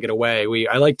hard to take it away.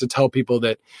 I like to tell people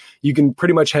that you can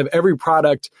pretty much have every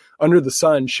product under the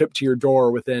sun shipped to your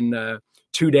door within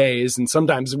 2 days, and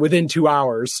sometimes within 2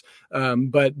 hours.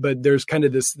 But there's kind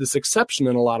of this exception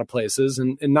in a lot of places,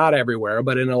 and not everywhere,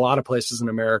 but in a lot of places in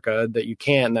America that you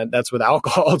can. That's with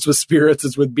alcohol, it's with spirits,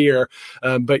 it's with beer.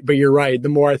 But you're right. The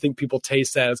more I think people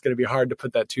taste that, it's going to be hard to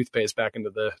put that toothpaste back into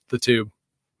the tube.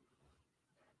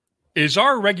 Is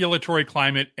our regulatory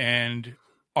climate and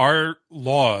our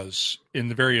laws in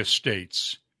the various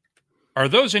states, are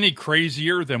those any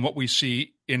crazier than what we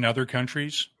see in other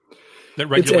countries that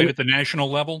regulate at the national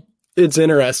level? It's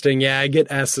interesting. Yeah, I get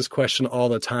asked this question all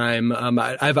the time.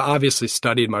 I've obviously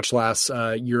studied much less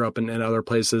Europe and other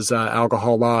places,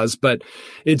 alcohol laws, but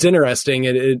it's interesting.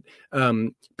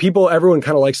 Everyone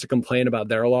kind of likes to complain about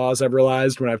their laws. I've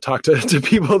realized when I've talked to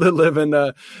people that live in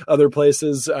other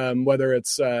places, whether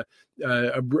it's a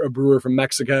brewer from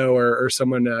Mexico or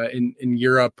someone in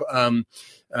Europe,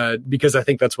 because I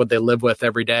think that's what they live with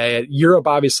every day. Europe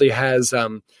obviously has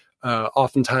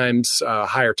oftentimes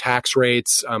higher tax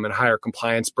rates and higher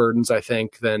compliance burdens, I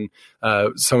think, than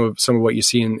some of what you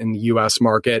see in the U.S.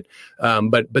 market.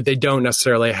 But they don't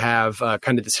necessarily have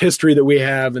kind of this history that we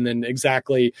have, and then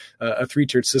exactly a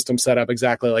 3-tiered system set up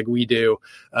exactly like we do.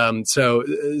 So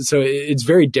it's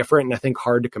very different, and I think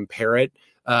hard to compare it.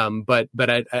 But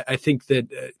I think that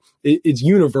it's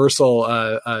universal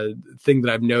thing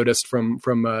that I've noticed from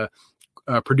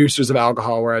producers of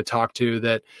alcohol where I talk to,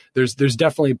 that there's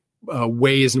definitely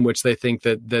ways in which they think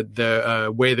that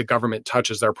the way the government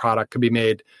touches their product could be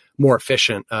made more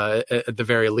efficient at the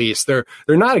very least. They're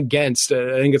not against.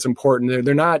 I think it's important.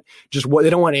 They're not just they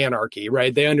don't want anarchy,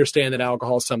 right? They understand that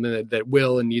alcohol is something that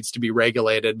will and needs to be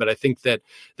regulated. But I think that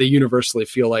they universally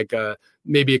feel like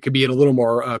maybe it could be in a little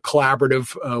more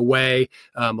collaborative way,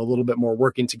 a little bit more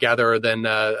working together than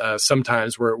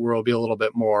sometimes where we'll be a little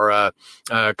bit more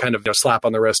kind of slap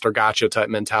on the wrist or gotcha type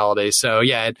mentality. So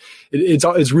yeah,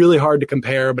 it's really hard to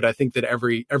compare, but I think that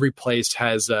every place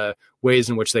has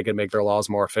ways in which they can make their laws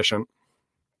more efficient.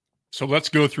 So let's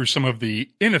go through some of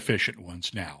the inefficient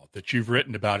ones now that you've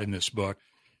written about in this book.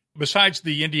 Besides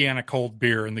the Indiana cold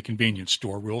beer and the convenience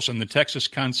store rules and the Texas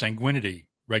consanguinity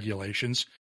regulations,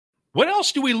 what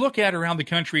else do we look at around the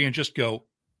country and just go,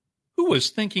 who was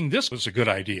thinking this was a good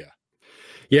idea?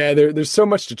 Yeah, there's so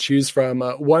much to choose from.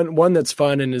 One that's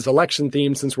fun and is election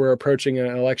themed, since we're approaching an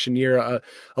election year.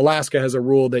 Alaska has a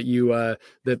rule that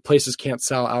that places can't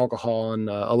sell alcohol on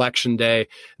election day.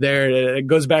 It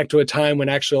goes back to a time when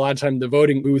actually a lot of time the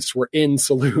voting booths were in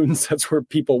saloons. That's where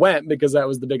people went because that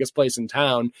was the biggest place in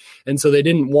town, and so they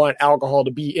didn't want alcohol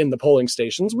to be in the polling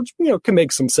stations, which can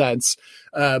make some sense.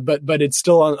 But it's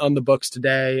still on the books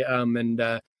today,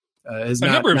 and A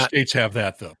number of states have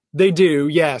that, though. They do,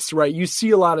 yes, right. You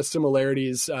see a lot of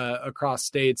similarities across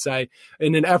states.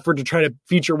 In an effort to try to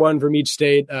feature one from each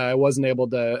state, I wasn't able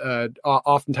to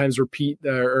oftentimes repeat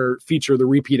or feature the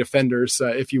repeat offenders,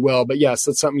 if you will. But yes,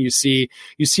 that's something you see.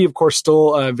 You see, of course,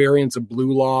 still variants of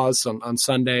blue laws on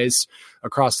Sundays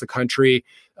across the country.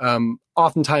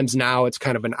 Oftentimes now it's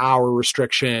kind of an hour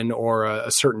restriction, or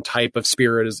a certain type of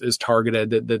spirit is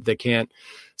targeted that they can't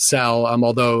sell.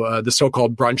 Although the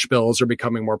so-called brunch bills are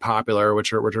becoming more popular,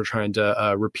 which are trying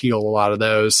to repeal a lot of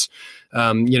those.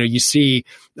 You see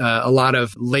a lot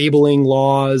of labeling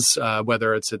laws,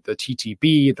 whether it's at the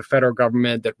TTB, the federal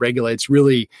government, that regulates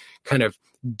really kind of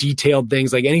detailed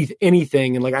things, like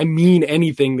anything, and I mean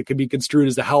anything that could be construed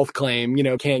as a health claim,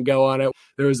 can't go on it.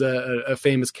 There was a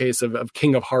famous case of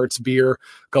King of Hearts beer a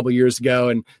couple of years ago,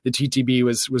 and the TTB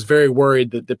was very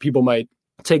worried that people might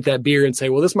take that beer and say,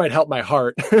 well, this might help my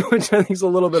heart, which I think is a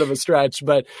little bit of a stretch,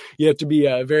 but you have to be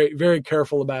very, very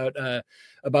careful about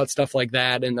stuff like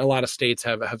that. And a lot of states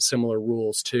have similar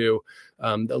rules too.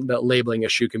 The labeling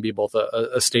issue can be both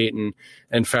a state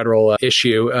and federal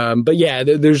issue. But yeah,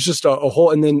 there's just a whole,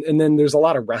 and then there's a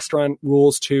lot of restaurant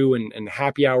rules too, and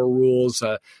happy hour rules.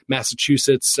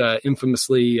 Massachusetts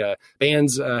infamously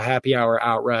bans happy hour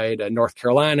outright. North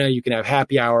Carolina, you can have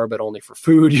happy hour, but only for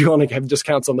food. You only have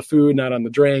discounts on the food, not on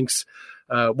the drinks.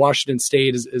 Washington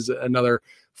State is another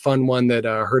fun one that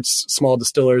hurts small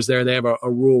distillers there. They have a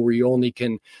rule where you only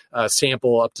can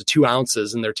sample up to 2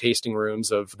 ounces in their tasting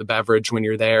rooms of the beverage when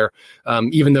you're there,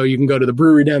 even though you can go to the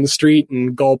brewery down the street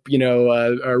and gulp,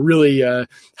 really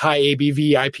high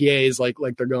ABV IPAs like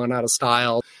they're going out of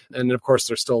style. And of course,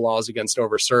 there's still laws against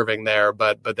over-serving there,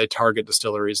 but they target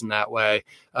distilleries in that way.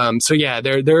 So yeah,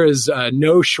 there is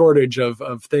no shortage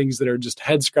of things that are just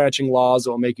head-scratching laws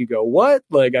that will make you go, what?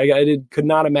 Could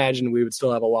not imagine we would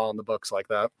still have a law in the books like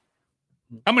that.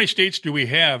 How many states do we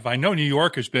have? I know New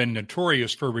York has been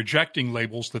notorious for rejecting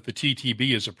labels that the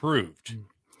TTB has approved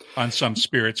on some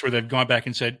spirits, where they've gone back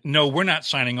and said, no, we're not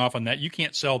signing off on that. You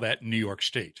can't sell that in New York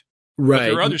State. Right. But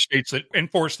there are other states that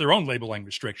enforce their own labeling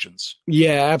restrictions.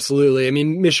 Yeah, absolutely. I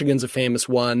mean, Michigan's a famous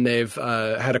one. They've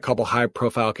had a couple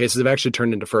high-profile cases. They've actually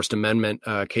turned into First Amendment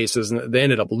cases, and they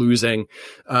ended up losing,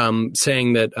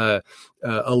 saying that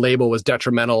a label was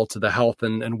detrimental to the health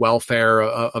and welfare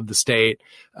of the state,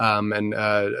 and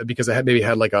because it maybe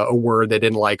had a word they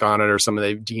didn't like on it, or something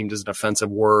they deemed as an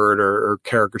offensive word or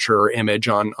caricature or image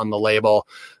on the label.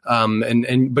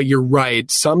 But you're right.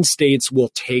 Some states will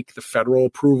take the federal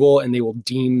approval and they will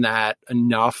deem that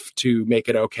enough to make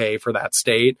it okay for that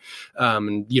state.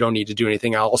 And you don't need to do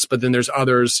anything else. But then there's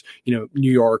others, New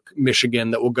York,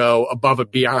 Michigan, that will go above and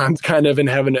beyond kind of, and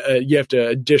you have to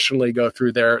additionally go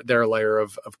through their layer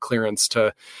of clearance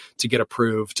to get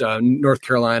approved. North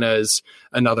Carolina is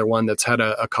another one that's had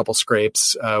a couple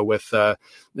scrapes with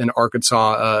in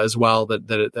Arkansas as well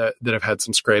that have had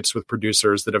some scrapes with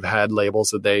producers that have had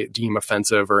labels that they deem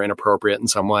offensive or inappropriate in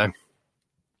some way.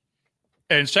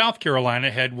 And South Carolina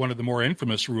had one of the more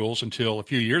infamous rules until a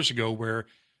few years ago, where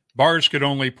bars could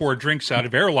only pour drinks out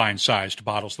of airline-sized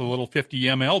bottles, the little 50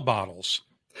 ml bottles,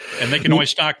 and they can only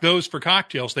stock those for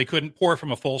cocktails. They couldn't pour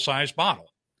from a full-size bottle.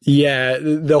 Yeah,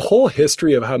 the whole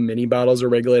history of how mini bottles are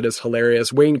regulated is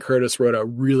hilarious. Wayne Curtis wrote a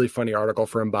really funny article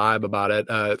for Imbibe about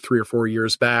it 3 or 4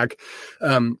 years back.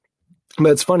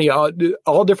 But it's funny,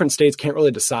 all different states can't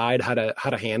really decide how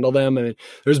to handle them. I mean,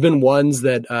 there's been ones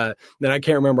that I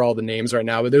can't remember all the names right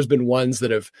now, but there's been ones that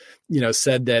have,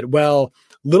 said that, well,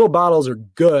 little bottles are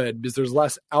good because there's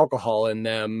less alcohol in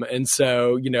them. And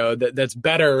so, that's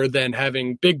better than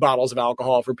having big bottles of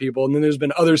alcohol for people. And then there's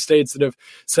been other states that have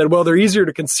said, well, they're easier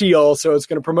to conceal, so it's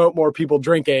going to promote more people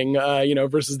drinking,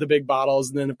 versus the big bottles.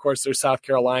 And then, of course, there's South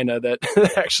Carolina that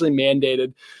actually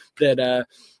mandated that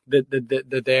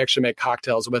they actually make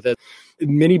cocktails with it.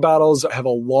 Mini bottles have a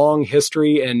long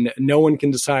history, and no one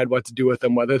can decide what to do with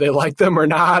them, whether they like them or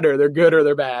not, or they're good or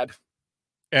they're bad.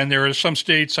 And there are some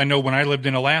states, I know when I lived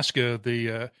in Alaska,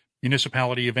 the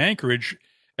municipality of Anchorage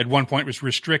at one point was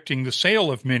restricting the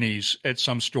sale of minis at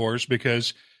some stores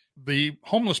because the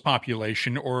homeless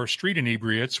population or street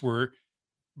inebriates were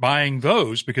buying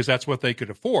those because that's what they could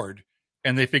afford.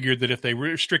 And they figured that if they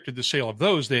restricted the sale of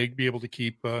those, they'd be able to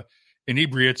keep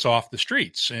inebriates off the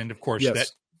streets. And of course, yes,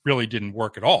 that really didn't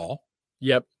work at all.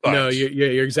 Yep. But no,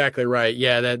 you're exactly right.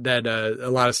 Yeah, that a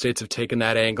lot of states have taken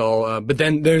that angle. But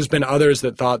then there's been others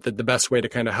that thought that the best way to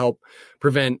kind of help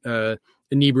prevent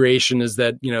inebriation is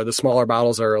that, the smaller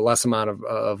bottles are a less amount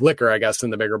of liquor, I guess,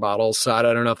 than the bigger bottles. So I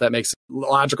don't know if that makes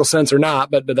logical sense or not,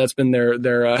 but that's been their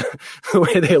the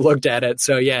way they looked at it.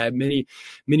 So yeah, mini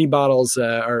bottles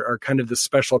are kind of the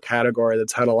special category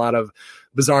that's had a lot of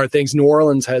bizarre things. New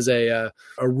Orleans has a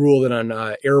rule that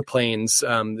on airplanes,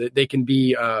 they can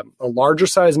be a larger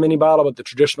size mini bottle, but the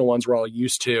traditional ones we're all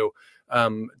used to,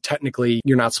 technically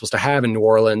you're not supposed to have in New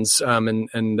Orleans, and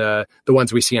the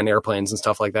ones we see on airplanes and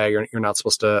stuff like that, you're not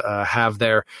supposed to have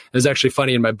there. It was actually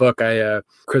funny in my book.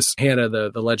 Chris Hanna,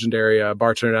 the legendary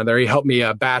bartender down there, he helped me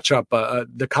batch up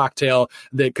the cocktail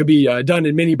that could be done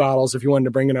in mini bottles if you wanted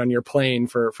to bring it on your plane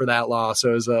for that law.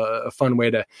 So it was a fun way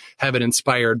to have it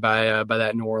inspired by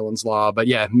that New Orleans law. But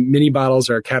yeah, mini bottles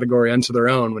are a category unto their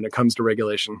own when it comes to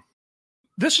regulation.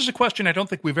 This is a question I don't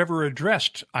think we've ever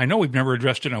addressed. I know we've never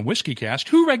addressed it on WhiskyCast.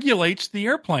 Who regulates the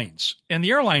airplanes and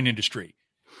the airline industry?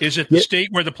 Is it the state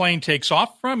where the plane takes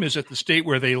off from? Is it the state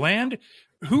where they land?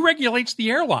 Who regulates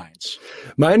the airlines?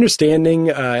 My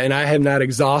understanding, and I have not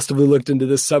exhaustively looked into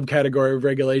this subcategory of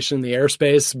regulation in the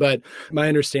airspace, but my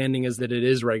understanding is that it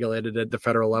is regulated at the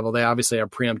federal level. They obviously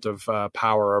have preemptive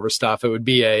power over stuff. It would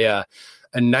be a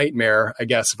nightmare, I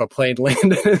guess, if a plane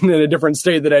landed in a different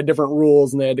state that had different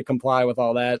rules and they had to comply with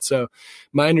all that. So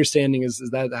my understanding is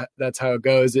that that's how it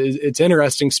goes. It's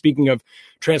interesting. Speaking of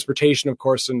transportation, of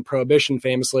course, in Prohibition,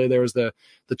 famously, there was the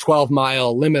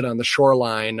 12-mile limit on the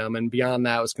shoreline, and beyond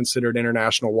that was considered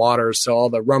international waters. So all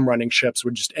the rum running ships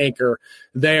would just anchor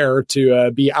there to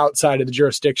be outside of the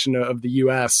jurisdiction of the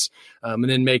U.S., and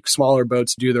then make smaller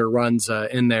boats do their runs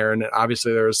in there. And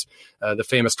obviously there was the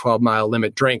famous 12-mile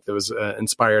limit drink that was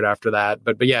inspired after that.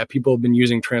 But yeah, people have been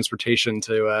using transportation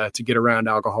to get around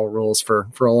alcohol rules for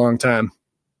a long time.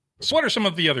 So what are some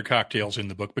of the other cocktails in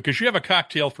the book? Because you have a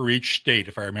cocktail for each state,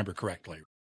 if I remember correctly.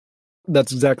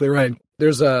 That's exactly right.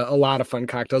 There's a lot of fun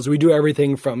cocktails. We do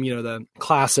everything from, the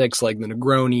classics like the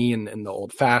Negroni and the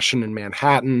Old Fashioned and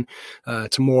Manhattan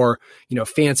to more,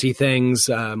 fancy things.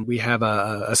 We have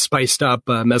a spiced up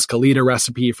mezcalita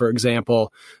recipe, for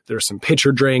example. There's some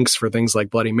pitcher drinks for things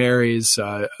like Bloody Marys,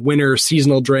 winter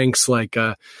seasonal drinks like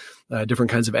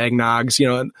different kinds of eggnogs.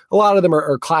 And a lot of them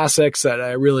are classics that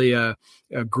I really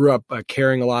grew up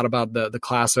caring a lot about the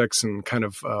classics and kind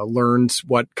of learned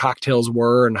what cocktails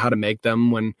were and how to make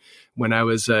them when I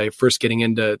was first getting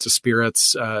into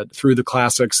spirits through the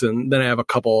classics. And then I have a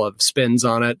couple of spins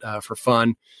on it for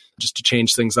fun, just to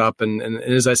change things up. And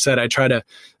as I said, I try to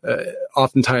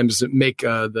oftentimes make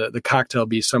the cocktail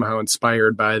be somehow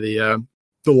inspired by the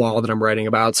law that I'm writing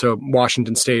about. So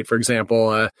Washington State, for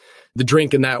example, the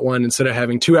drink in that one, instead of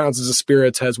having 2 ounces of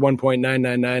spirits, has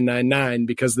 1.99999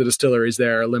 because the distilleries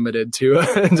there are limited to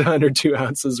under 2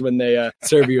 ounces when they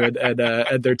serve you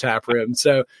at their tap room.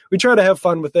 So we try to have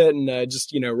fun with it and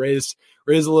just raise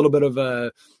a little bit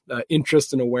of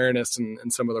interest and awareness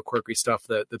and some of the quirky stuff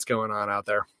that's going on out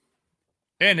there.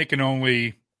 And it can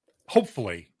only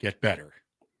hopefully get better.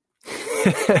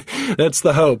 That's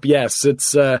the hope. Yes,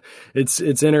 it's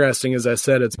interesting. As I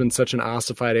said, it's been such an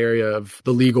ossified area of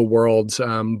the legal world.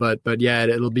 But yeah,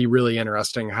 it'll be really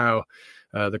interesting how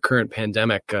the current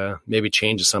pandemic maybe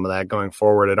changes some of that going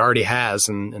forward. It already has,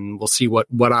 and we'll see what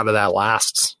out of that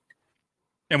lasts.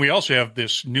 And we also have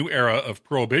this new era of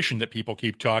prohibition that people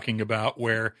keep talking about,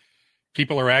 where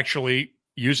people are actually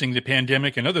using the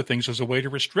pandemic and other things as a way to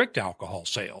restrict alcohol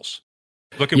sales.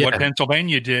 Look at what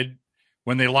Pennsylvania did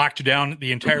when they locked down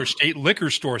the entire state liquor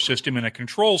store system in a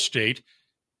control state,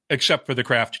 except for the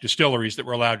craft distilleries that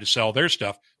were allowed to sell their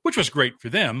stuff, which was great for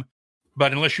them.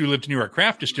 But unless you lived near a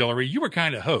craft distillery, you were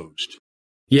kind of hosed.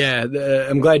 Yeah,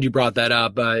 I'm glad you brought that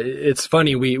up. It's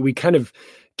funny. We kind of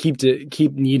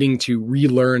keep needing to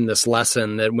relearn this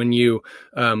lesson that when you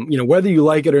whether you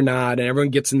like it or not, and everyone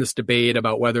gets in this debate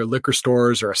about whether liquor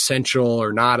stores are essential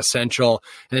or not essential.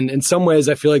 And in some ways,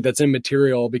 I feel like that's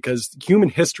immaterial because human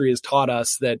history has taught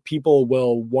us that people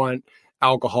will want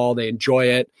alcohol, they enjoy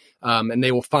it, and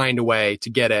they will find a way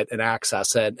to get it and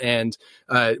access it. And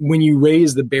when you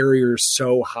raise the barriers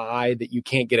so high that you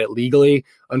can't get it legally,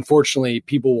 unfortunately,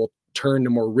 people will turn to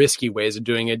more risky ways of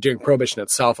doing it. During Prohibition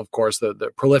itself, of course, the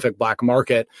prolific black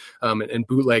market and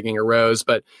bootlegging arose.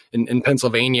 But in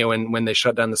Pennsylvania, when they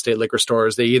shut down the state liquor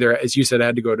stores, they either, as you said,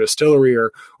 had to go to a distillery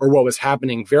or what was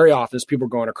happening very often is people were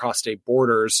going across state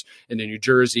borders into New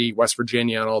Jersey, West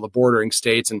Virginia, and all the bordering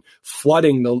states and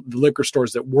flooding the liquor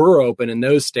stores that were open in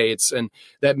those states. And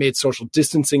that made social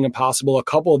distancing impossible. A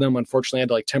couple of them, unfortunately, had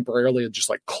to temporarily just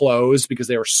close because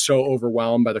they were so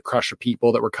overwhelmed by the crush of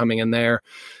people that were coming in there.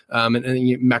 And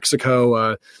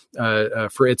Mexico,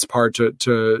 for its part,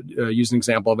 to use an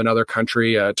example of another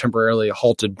country, temporarily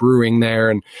halted brewing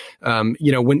there. And,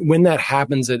 when that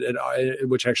happens,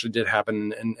 which actually did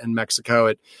happen in Mexico,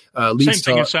 it leads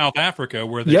Same thing in South Africa,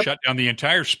 where they shut down the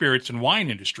entire spirits and wine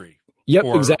industry. Yep,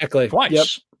 exactly. Twice. Yep.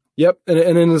 Yep.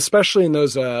 And especially in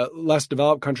those less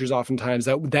developed countries, oftentimes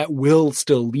that will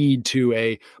still lead to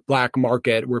a black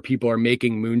market where people are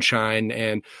making moonshine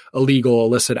and illegal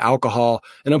illicit alcohol.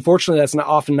 And unfortunately, that's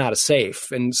often not as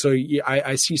safe. And so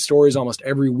I see stories almost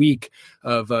every week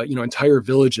of, entire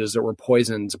villages that were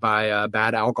poisoned by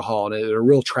bad alcohol, and it's a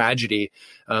real tragedy.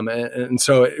 And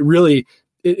so it really,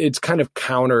 it's kind of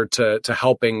counter to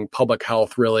helping public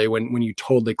health, really, when you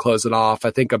totally close it off.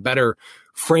 I think a better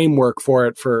framework for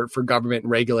it for government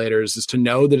and regulators is to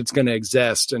know that it's going to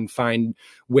exist and find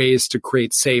ways to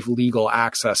create safe legal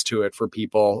access to it for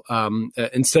people,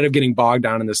 instead of getting bogged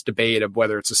down in this debate of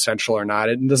whether it's essential or not.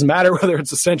 It doesn't matter whether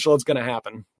it's essential, it's going to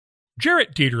happen.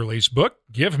 Jarrett Dieterle's book,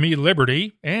 Give Me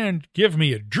Liberty and Give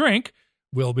Me a Drink,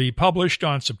 will be published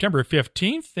on September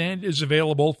 15th and is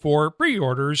available for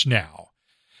pre-orders now.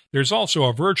 There's also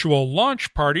a virtual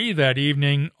launch party that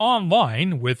evening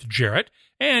online with Jarrett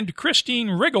and Christine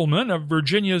Riggleman of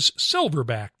Virginia's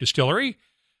Silverback Distillery.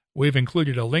 We've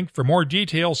included a link for more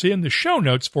details in the show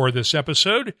notes for this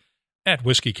episode at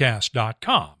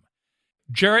whiskycast.com.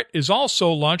 Jarrett is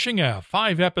also launching a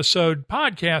 5-episode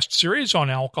podcast series on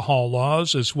alcohol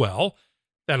laws as well.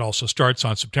 That also starts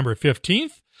on September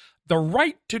 15th. The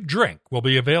Right to Drink will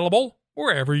be available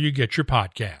wherever you get your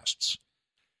podcasts.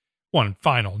 One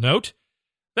final note.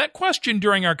 That question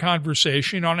during our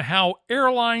conversation on how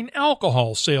airline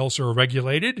alcohol sales are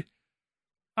regulated,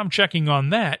 I'm checking on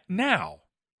that now.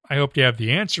 I hope to have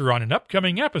the answer on an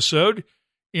upcoming episode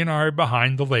in our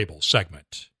Behind the Label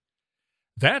segment.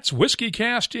 That's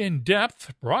WhiskyCast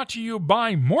In-Depth, brought to you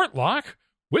by Mortlach,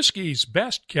 whiskey's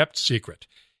best-kept secret.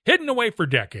 Hidden away for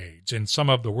decades in some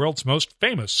of the world's most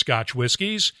famous Scotch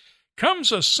whiskies,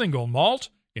 comes a single malt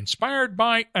inspired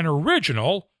by an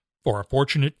original for a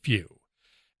fortunate few.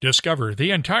 Discover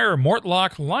the entire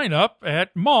Mortlach lineup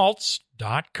at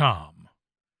malts.com.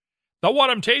 The What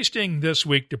I'm Tasting This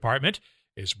Week department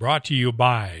is brought to you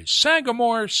by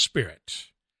Sagamore Spirit.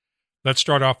 Let's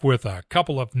start off with a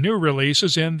couple of new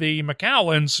releases in the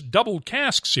Macallan's Double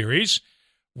Cask series,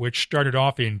 which started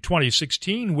off in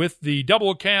 2016 with the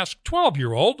Double Cask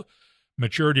 12-year-old,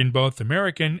 matured in both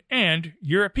American and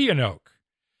European oak.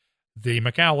 The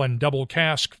Macallan Double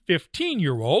Cask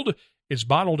 15-year-old is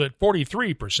bottled at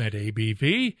 43%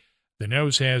 ABV. The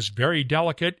nose has very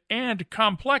delicate and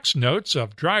complex notes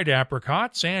of dried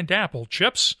apricots and apple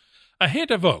chips, a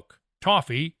hint of oak,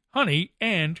 toffee, honey,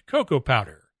 and cocoa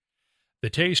powder. The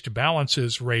taste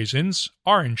balances raisins,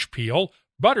 orange peel,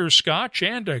 butterscotch,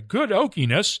 and a good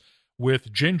oakiness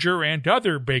with ginger and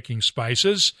other baking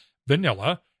spices,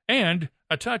 vanilla, and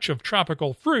a touch of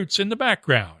tropical fruits in the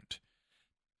background.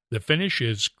 The finish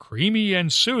is creamy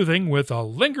and soothing with a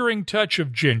lingering touch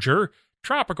of ginger,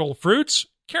 tropical fruits,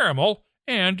 caramel,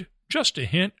 and just a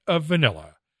hint of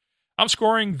vanilla. I'm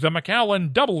scoring the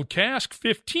Macallan Double Cask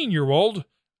 15-year-old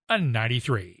a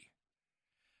 93.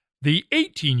 The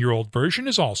 18-year-old version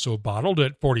is also bottled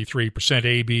at 43%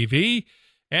 ABV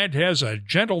and has a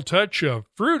gentle touch of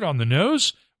fruit on the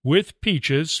nose with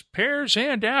peaches, pears,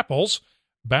 and apples,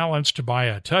 balanced by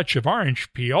a touch of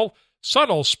orange peel,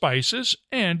 subtle spices,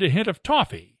 and a hint of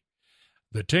toffee.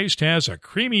 The taste has a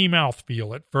creamy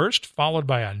mouthfeel at first, followed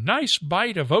by a nice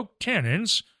bite of oak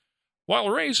tannins, while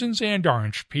raisins and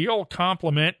orange peel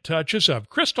complement touches of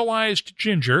crystallized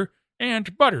ginger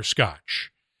and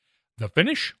butterscotch. The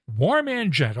finish, warm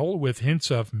and gentle with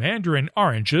hints of mandarin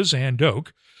oranges and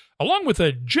oak, along with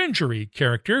a gingery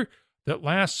character that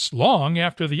lasts long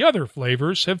after the other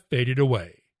flavors have faded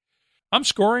away. I'm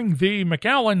scoring the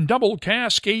Macallan Double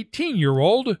Cask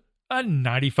 18-year-old a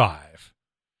 95.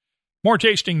 More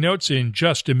tasting notes in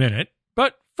just a minute,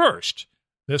 but first,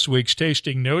 this week's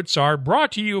tasting notes are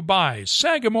brought to you by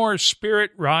Sagamore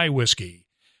Spirit Rye Whiskey,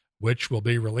 which will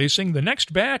be releasing the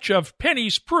next batch of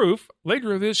Penny's Proof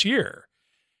later this year.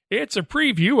 It's a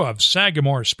preview of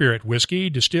Sagamore Spirit Whiskey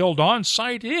distilled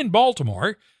on-site in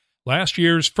Baltimore. Last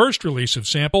year's first release of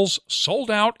samples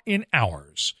sold out in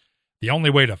hours. The only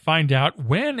way to find out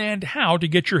when and how to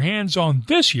get your hands on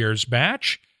this year's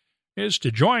batch is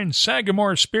to join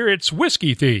Sagamore Spirit's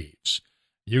Whiskey Thieves.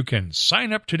 You can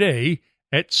sign up today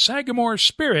at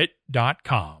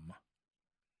sagamorespirit.com.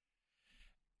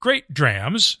 Great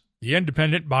Drams, the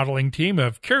independent bottling team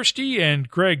of Kirsty and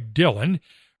Greg Dillon,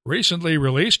 recently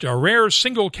released a rare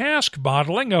single cask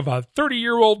bottling of a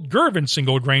 30-year-old Girvan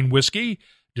single-grain whiskey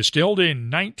distilled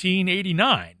in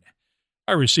 1989.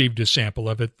 I received a sample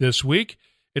of it this week.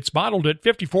 It's bottled at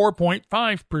 54.5%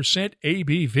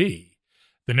 ABV.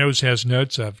 The nose has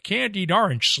notes of candied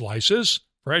orange slices,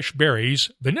 fresh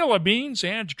berries, vanilla beans,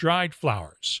 and dried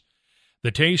flowers.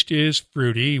 The taste is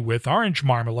fruity with orange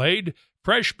marmalade,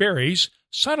 fresh berries,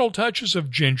 subtle touches of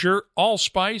ginger,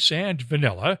 allspice, and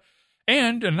vanilla,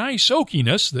 and a nice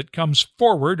oakiness that comes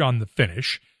forward on the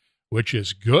finish, which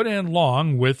is good and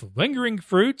long with lingering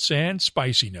fruits and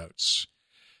spicy notes.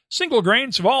 Single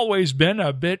grains have always been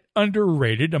a bit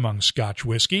underrated among Scotch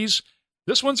whiskies.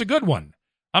 This one's a good one.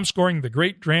 I'm scoring the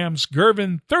Great Dram's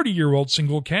Girvan 30-year-old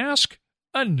single cask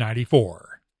a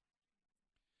 94.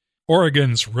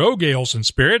 Oregon's Rogue Ales and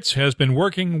Spirits has been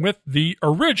working with the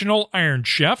original Iron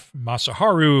Chef,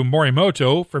 Masaharu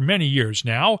Morimoto, for many years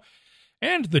now,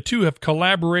 and the two have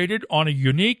collaborated on a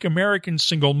unique American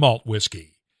single malt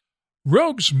whiskey.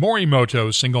 Rogue's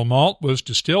Morimoto single malt was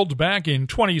distilled back in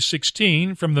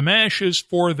 2016 from the mashes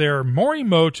for their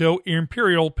Morimoto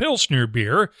Imperial Pilsner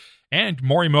beer and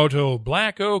Morimoto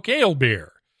Black Oak Ale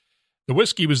beer. The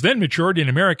whiskey was then matured in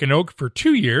American oak for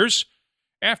 2 years.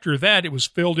 After that, it was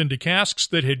filled into casks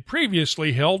that had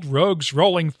previously held Rogue's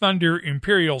Rolling Thunder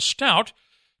Imperial Stout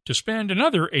to spend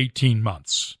another 18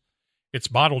 months. It's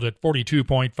bottled at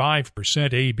 42.5%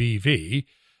 ABV.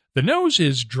 The nose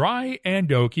is dry and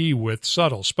oaky with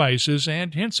subtle spices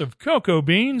and hints of cocoa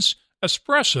beans,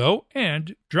 espresso,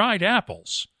 and dried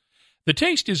apples. The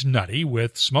taste is nutty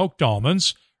with smoked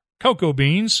almonds, cocoa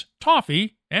beans,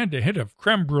 toffee, and a hint of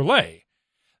creme brulee.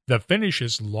 The finish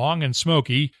is long and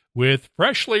smoky with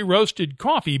freshly roasted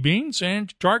coffee beans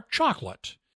and dark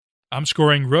chocolate. I'm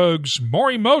scoring Rogue's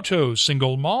Morimoto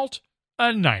single malt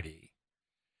a 90.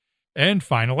 And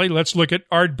finally, let's look at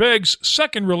Ardbeg's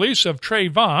second release of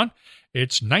Trayvon.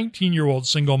 It's 19-year-old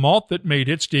single malt that made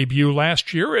its debut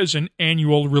last year as an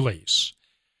annual release.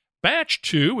 Batch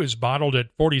 2 is bottled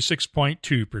at 46.2%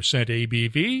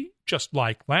 ABV, just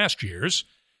like last year's,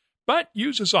 but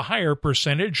uses a higher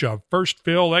percentage of first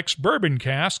fill ex-bourbon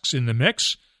casks in the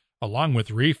mix, along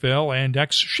with refill and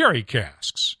ex-sherry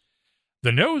casks.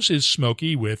 The nose is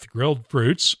smoky with grilled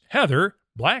fruits, heather,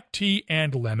 black tea,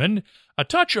 and lemon, a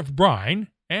touch of brine,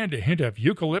 and a hint of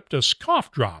eucalyptus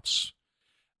cough drops.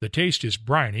 The taste is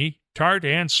briny, tart,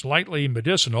 and slightly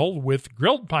medicinal with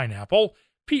grilled pineapple,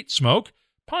 peat smoke,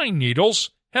 pine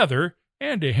needles, heather,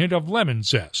 and a hint of lemon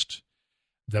zest.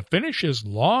 The finish is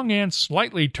long and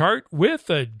slightly tart with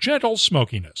a gentle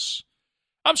smokiness.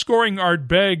 I'm scoring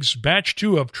Ardbeg's Batch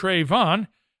 2 of Trayvon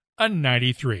a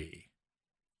 93.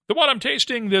 The What I'm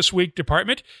Tasting This Week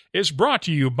department is brought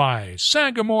to you by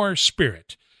Sagamore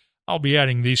Spirit. I'll be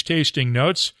adding these tasting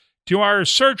notes to our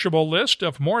searchable list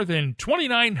of more than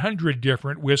 2,900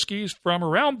 different whiskeys from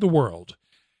around the world.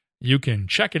 You can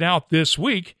check it out this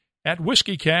week at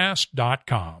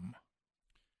WhiskyCast.com.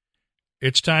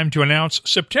 It's time to announce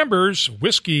September's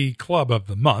Whiskey Club of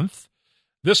the Month.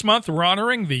 This month we're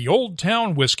honoring the Old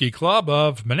Town Whiskey Club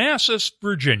of Manassas,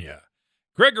 Virginia.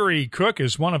 Gregory Cook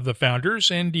is one of the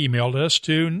founders and emailed us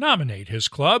to nominate his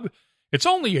club. It's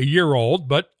only a year old,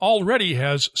 but already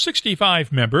has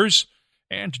 65 members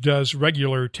and does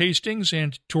regular tastings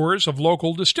and tours of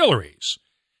local distilleries.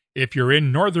 If you're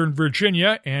in Northern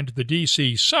Virginia and the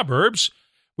D.C. suburbs,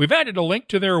 we've added a link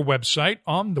to their website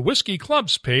on the Whiskey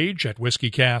Clubs page at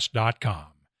whiskycast.com.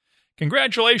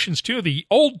 Congratulations to the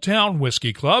Old Town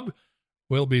Whiskey Club.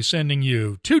 We'll be sending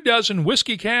you 24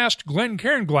 WhiskyCast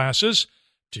Glencairn glasses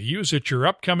to use at your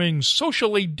upcoming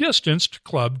socially distanced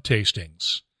club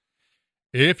tastings.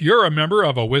 If you're a member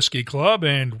of a whiskey club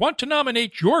and want to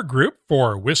nominate your group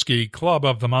for Whiskey Club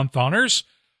of the Month honors,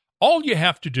 all you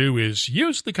have to do is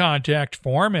use the contact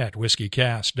form at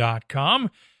whiskycast.com.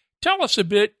 Tell us a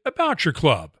bit about your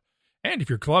club. And if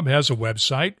your club has a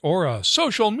website or a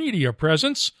social media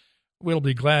presence, we'll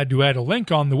be glad to add a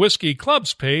link on the Whiskey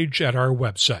Clubs page at our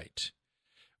website.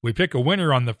 We pick a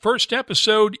winner on the first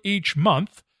episode each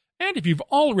month, and if you've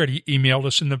already emailed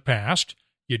us in the past,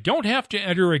 you don't have to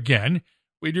enter again.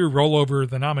 We do roll over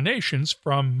the nominations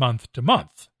from month to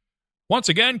month. Once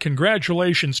again,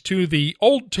 congratulations to the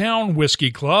Old Town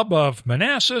Whiskey Club of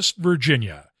Manassas,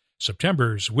 Virginia,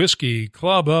 September's Whiskey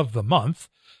Club of the Month,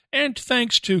 and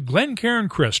thanks to Glencairn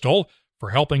Crystal for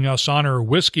helping us honor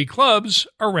whiskey clubs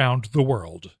around the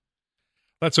world.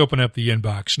 Let's open up the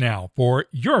inbox now for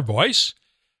your voice.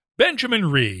 Benjamin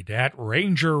Reed at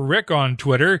Ranger Rick on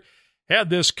Twitter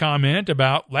had this comment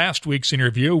about last week's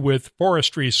interview with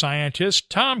forestry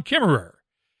scientist Tom Kimmerer.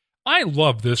 I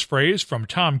love this phrase from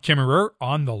Tom Kimmerer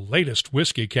on the latest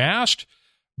WhiskyCast.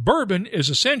 Bourbon is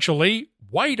essentially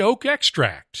white oak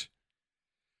extract.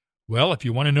 Well, if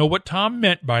you want to know what Tom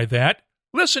meant by that,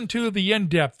 listen to the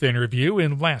in-depth interview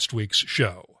in last week's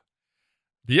show.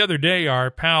 The other day,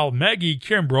 our pal Maggie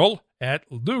Kimbrell at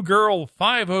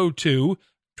LouGirl502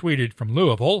 tweeted from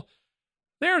Louisville,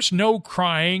 "There's no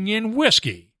crying in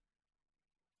whiskey."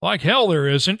 Like hell there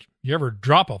isn't. You ever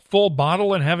drop a full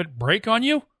bottle and have it break on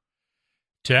you?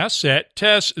 Tess at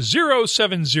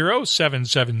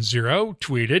Tess070770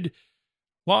 tweeted,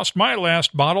 "Lost my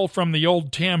last bottle from the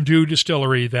old Tamdhu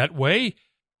distillery that way.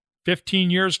 15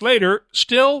 years later,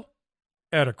 still,"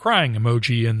 add a crying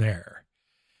emoji in there.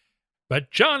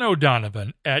 But John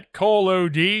O'Donovan at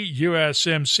ColeOD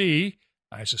USMC,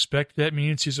 I suspect that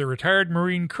means he's a retired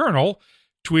Marine colonel,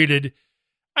 tweeted,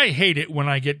 "I hate it when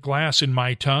I get glass in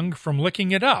my tongue from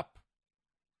licking it up."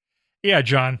 Yeah,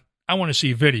 John, I want to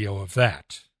see video of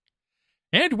that.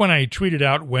 And when I tweeted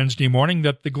out Wednesday morning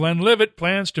that the Glenlivet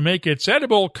plans to make its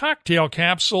edible cocktail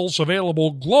capsules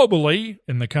available globally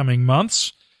in the coming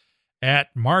months,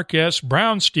 at Mark S.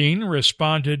 Brownstein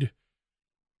responded,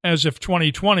 "As if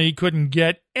 2020 couldn't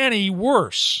get any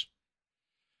worse."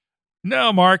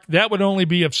 No, Mark, that would only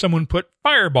be if someone put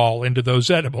Fireball into those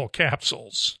edible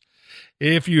capsules.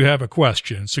 If you have a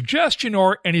question, suggestion,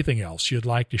 or anything else you'd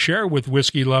like to share with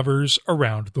whiskey lovers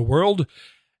around the world,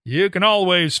 you can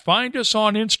always find us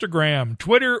on Instagram,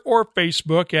 Twitter, or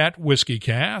Facebook at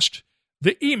WhiskyCast.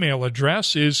 The email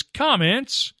address is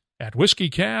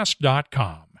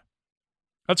comments@whiskycast.com.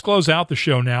 Let's close out the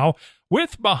show now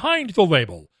with Behind the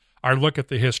Label, our look at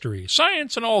the history,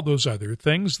 science, and all those other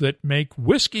things that make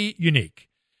whiskey unique.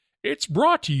 It's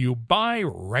brought to you by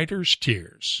Writer's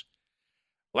Tears.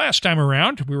 Last time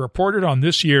around, we reported on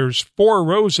this year's Four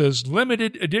Roses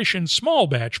limited edition small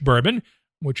batch bourbon,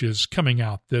 which is coming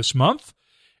out this month.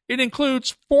 It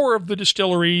includes 4 of the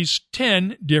distillery's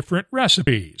 10 different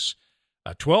recipes: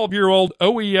 a 12-year-old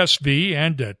OESV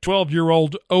and a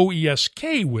 12-year-old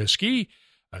OESK whiskey,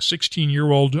 a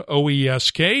 16-year-old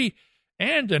OESK,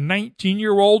 and a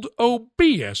 19-year-old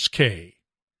OBSK.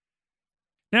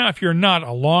 Now, if you're not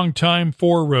a longtime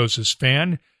Four Roses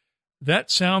fan,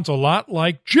 that sounds a lot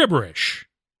like gibberish.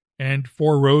 And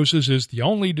Four Roses is the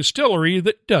only distillery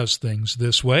that does things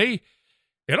this way.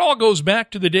 It all goes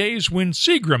back to the days when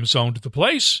Seagram's owned the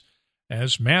place,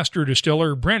 as Master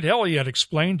Distiller Brent Elliott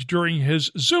explained during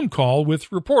his Zoom call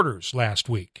with reporters last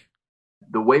week.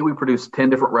 The way we produce 10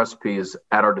 different recipes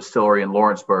at our distillery in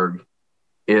Lawrenceburg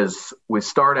is we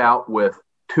start out with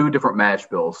 2 different mash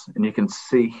bills. And you can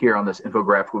see here on this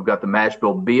infographic, we've got the mash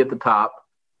bill B at the top,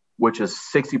 which is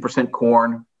 60%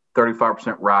 corn,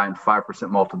 35% rye, and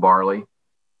 5% malted barley.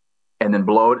 And then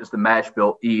below it is the mash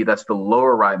bill E. That's the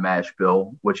lower rye mash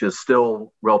bill, which is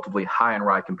still relatively high in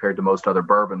rye compared to most other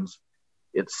bourbons.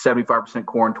 It's 75%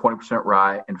 corn, 20%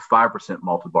 rye, and 5%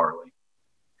 malted barley.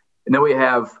 And then we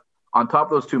have, on top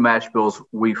of those 2 mash bills,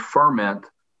 we ferment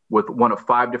with one of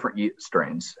 5 different yeast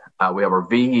strains. We have our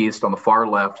V yeast on the far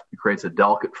left. It creates a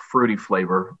delicate fruity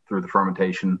flavor through the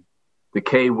fermentation. The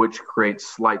K, which creates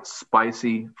slight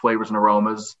spicy flavors and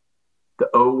aromas. The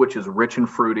O, which is rich and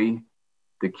fruity.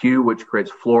 The Q, which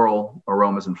creates floral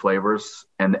aromas and flavors.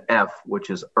 And the F, which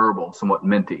is herbal, somewhat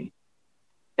minty.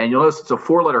 And you'll notice it's a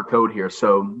 4-letter code here.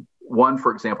 So one,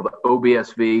 for example, the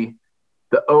OBSV,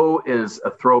 the O is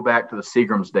a throwback to the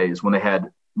Seagram's days when they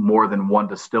had more than one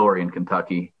distillery in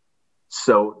Kentucky.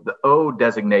 So the O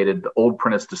designated the Old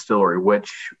Prentice Distillery,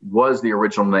 which was the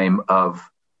original name of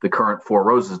the current Four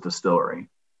Roses Distillery.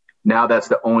 Now that's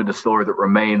the only distillery that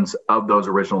remains of those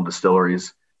original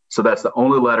distilleries. So that's the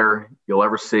only letter you'll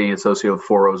ever see associated with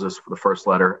Four Roses for the first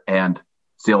letter, and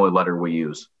it's the only letter we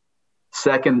use.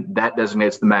 Second, that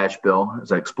designates the mash bill,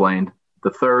 as I explained. The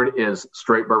third is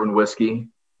straight bourbon whiskey.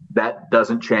 That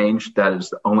doesn't change. That is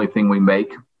the only thing we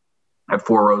make at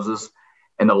Four Roses.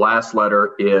 And the last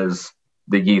letter is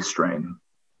the yeast strain.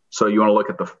 So you want to look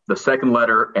at the second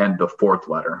letter and the fourth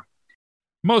letter.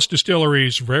 Most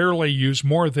distilleries rarely use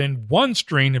more than one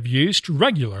strain of yeast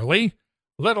regularly,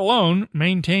 let alone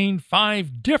maintain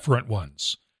 5 different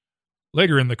ones.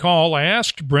 Later in the call, I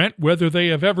asked Brent whether they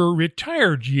have ever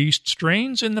retired yeast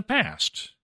strains in the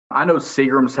past. I know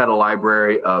Seagram's had a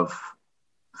library of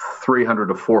 300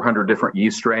 to 400 different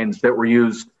yeast strains that were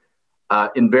used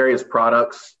in various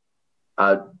products.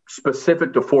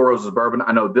 Specific to Four Roses bourbon,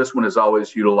 I know this one is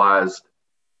always utilized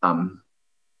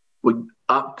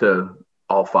up to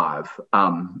all 5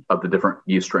 of the different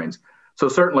yeast strains. So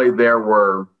certainly there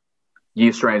were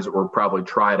yeast strains that were probably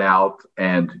tried out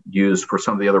and used for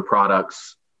some of the other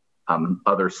products,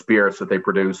 other spirits that they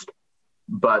produced.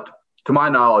 But to my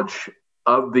knowledge,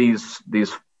 of these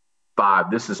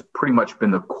 5, this has pretty much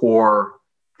been the core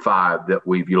 5 that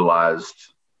we've utilized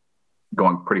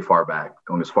going pretty far back,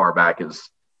 going as far back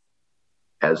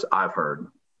as I've heard.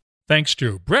 Thanks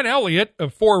to Brett Elliott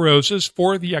of Four Roses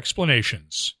for the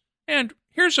explanations. And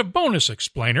here's a bonus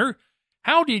explainer.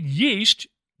 How did yeast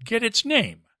get its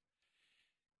name?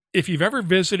 If you've ever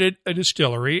visited a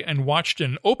distillery and watched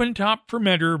an open-top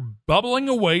fermenter bubbling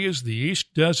away as the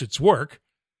yeast does its work,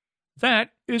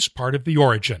 That is part of the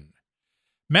origin.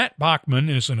 Matt Bachman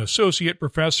is an associate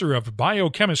professor of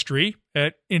biochemistry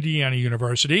at Indiana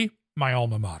University, my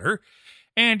alma mater,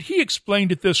 and he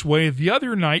explained it this way the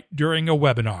other night during a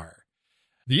webinar.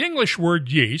 The English word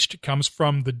yeast comes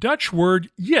from the Dutch word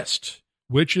yeast,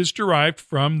 which is derived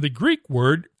from the Greek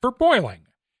word for boiling,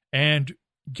 and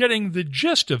getting the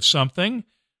gist of something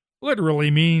literally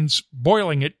means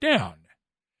boiling it down.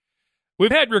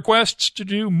 We've had requests to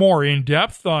do more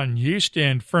in-depth on yeast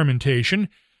and fermentation,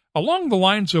 along the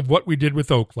lines of what we did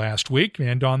with oak last week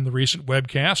and on the recent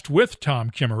webcast with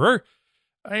Tom Kimmerer.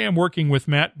 I am working with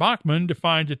Matt Bachman to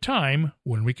find a time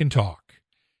when we can talk.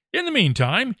 In the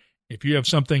meantime, if you have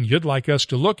something you'd like us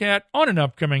to look at on an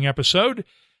upcoming episode,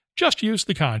 just use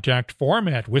the contact form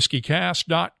at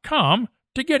whiskycast.com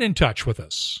to get in touch with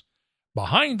us.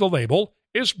 Behind the Label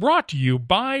is brought to you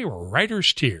by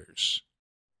Writer's Tears.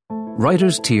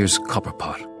 Writer's Tears Copper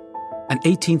Pot, an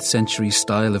 18th century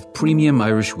style of premium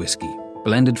Irish whiskey,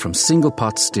 blended from single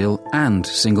pot still and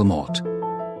single malt.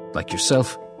 Like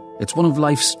yourself, it's one of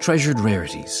life's treasured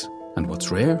rarities, and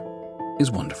what's rare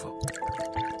is wonderful.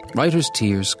 Writer's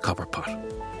Tears Copper Pot.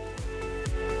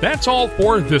 That's all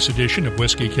for this edition of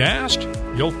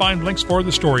WhiskyCast. You'll find links for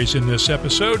the stories in this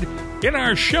episode in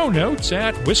our show notes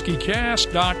at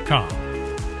whiskycast.com.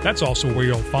 That's also where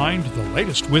you'll find the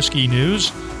latest whiskey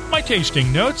news, my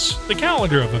tasting notes, the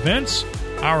calendar of events,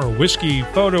 our whiskey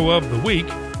photo of the week,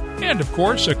 and, of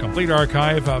course, a complete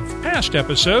archive of past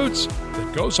episodes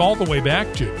that goes all the way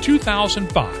back to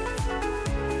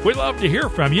 2005. We'd love to hear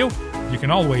from you. You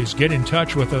can always get in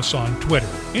touch with us on Twitter,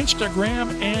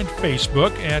 Instagram, and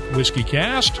Facebook at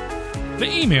WhiskyCast.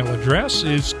 The email address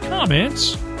is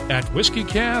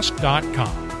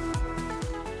comments@whiskycast.com.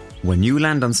 When you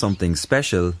land on something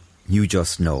special, you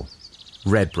just know.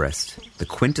 Redbreast, the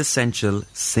quintessential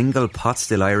single pot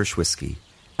still Irish whiskey,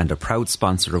 and a proud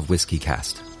sponsor of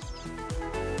WhiskyCast.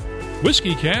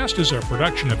 WhiskyCast is a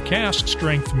production of Cask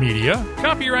Strength Media,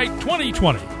 copyright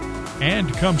 2020,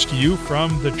 and comes to you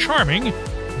from the charming,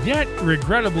 yet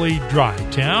regrettably dry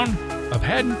town of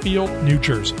Haddonfield, New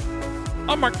Jersey.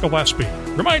 I'm Mark Gillespie,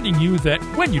 reminding you that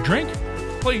when you drink,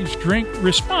 please drink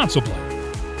responsibly.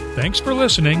 Thanks for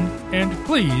listening, and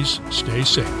please stay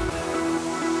safe.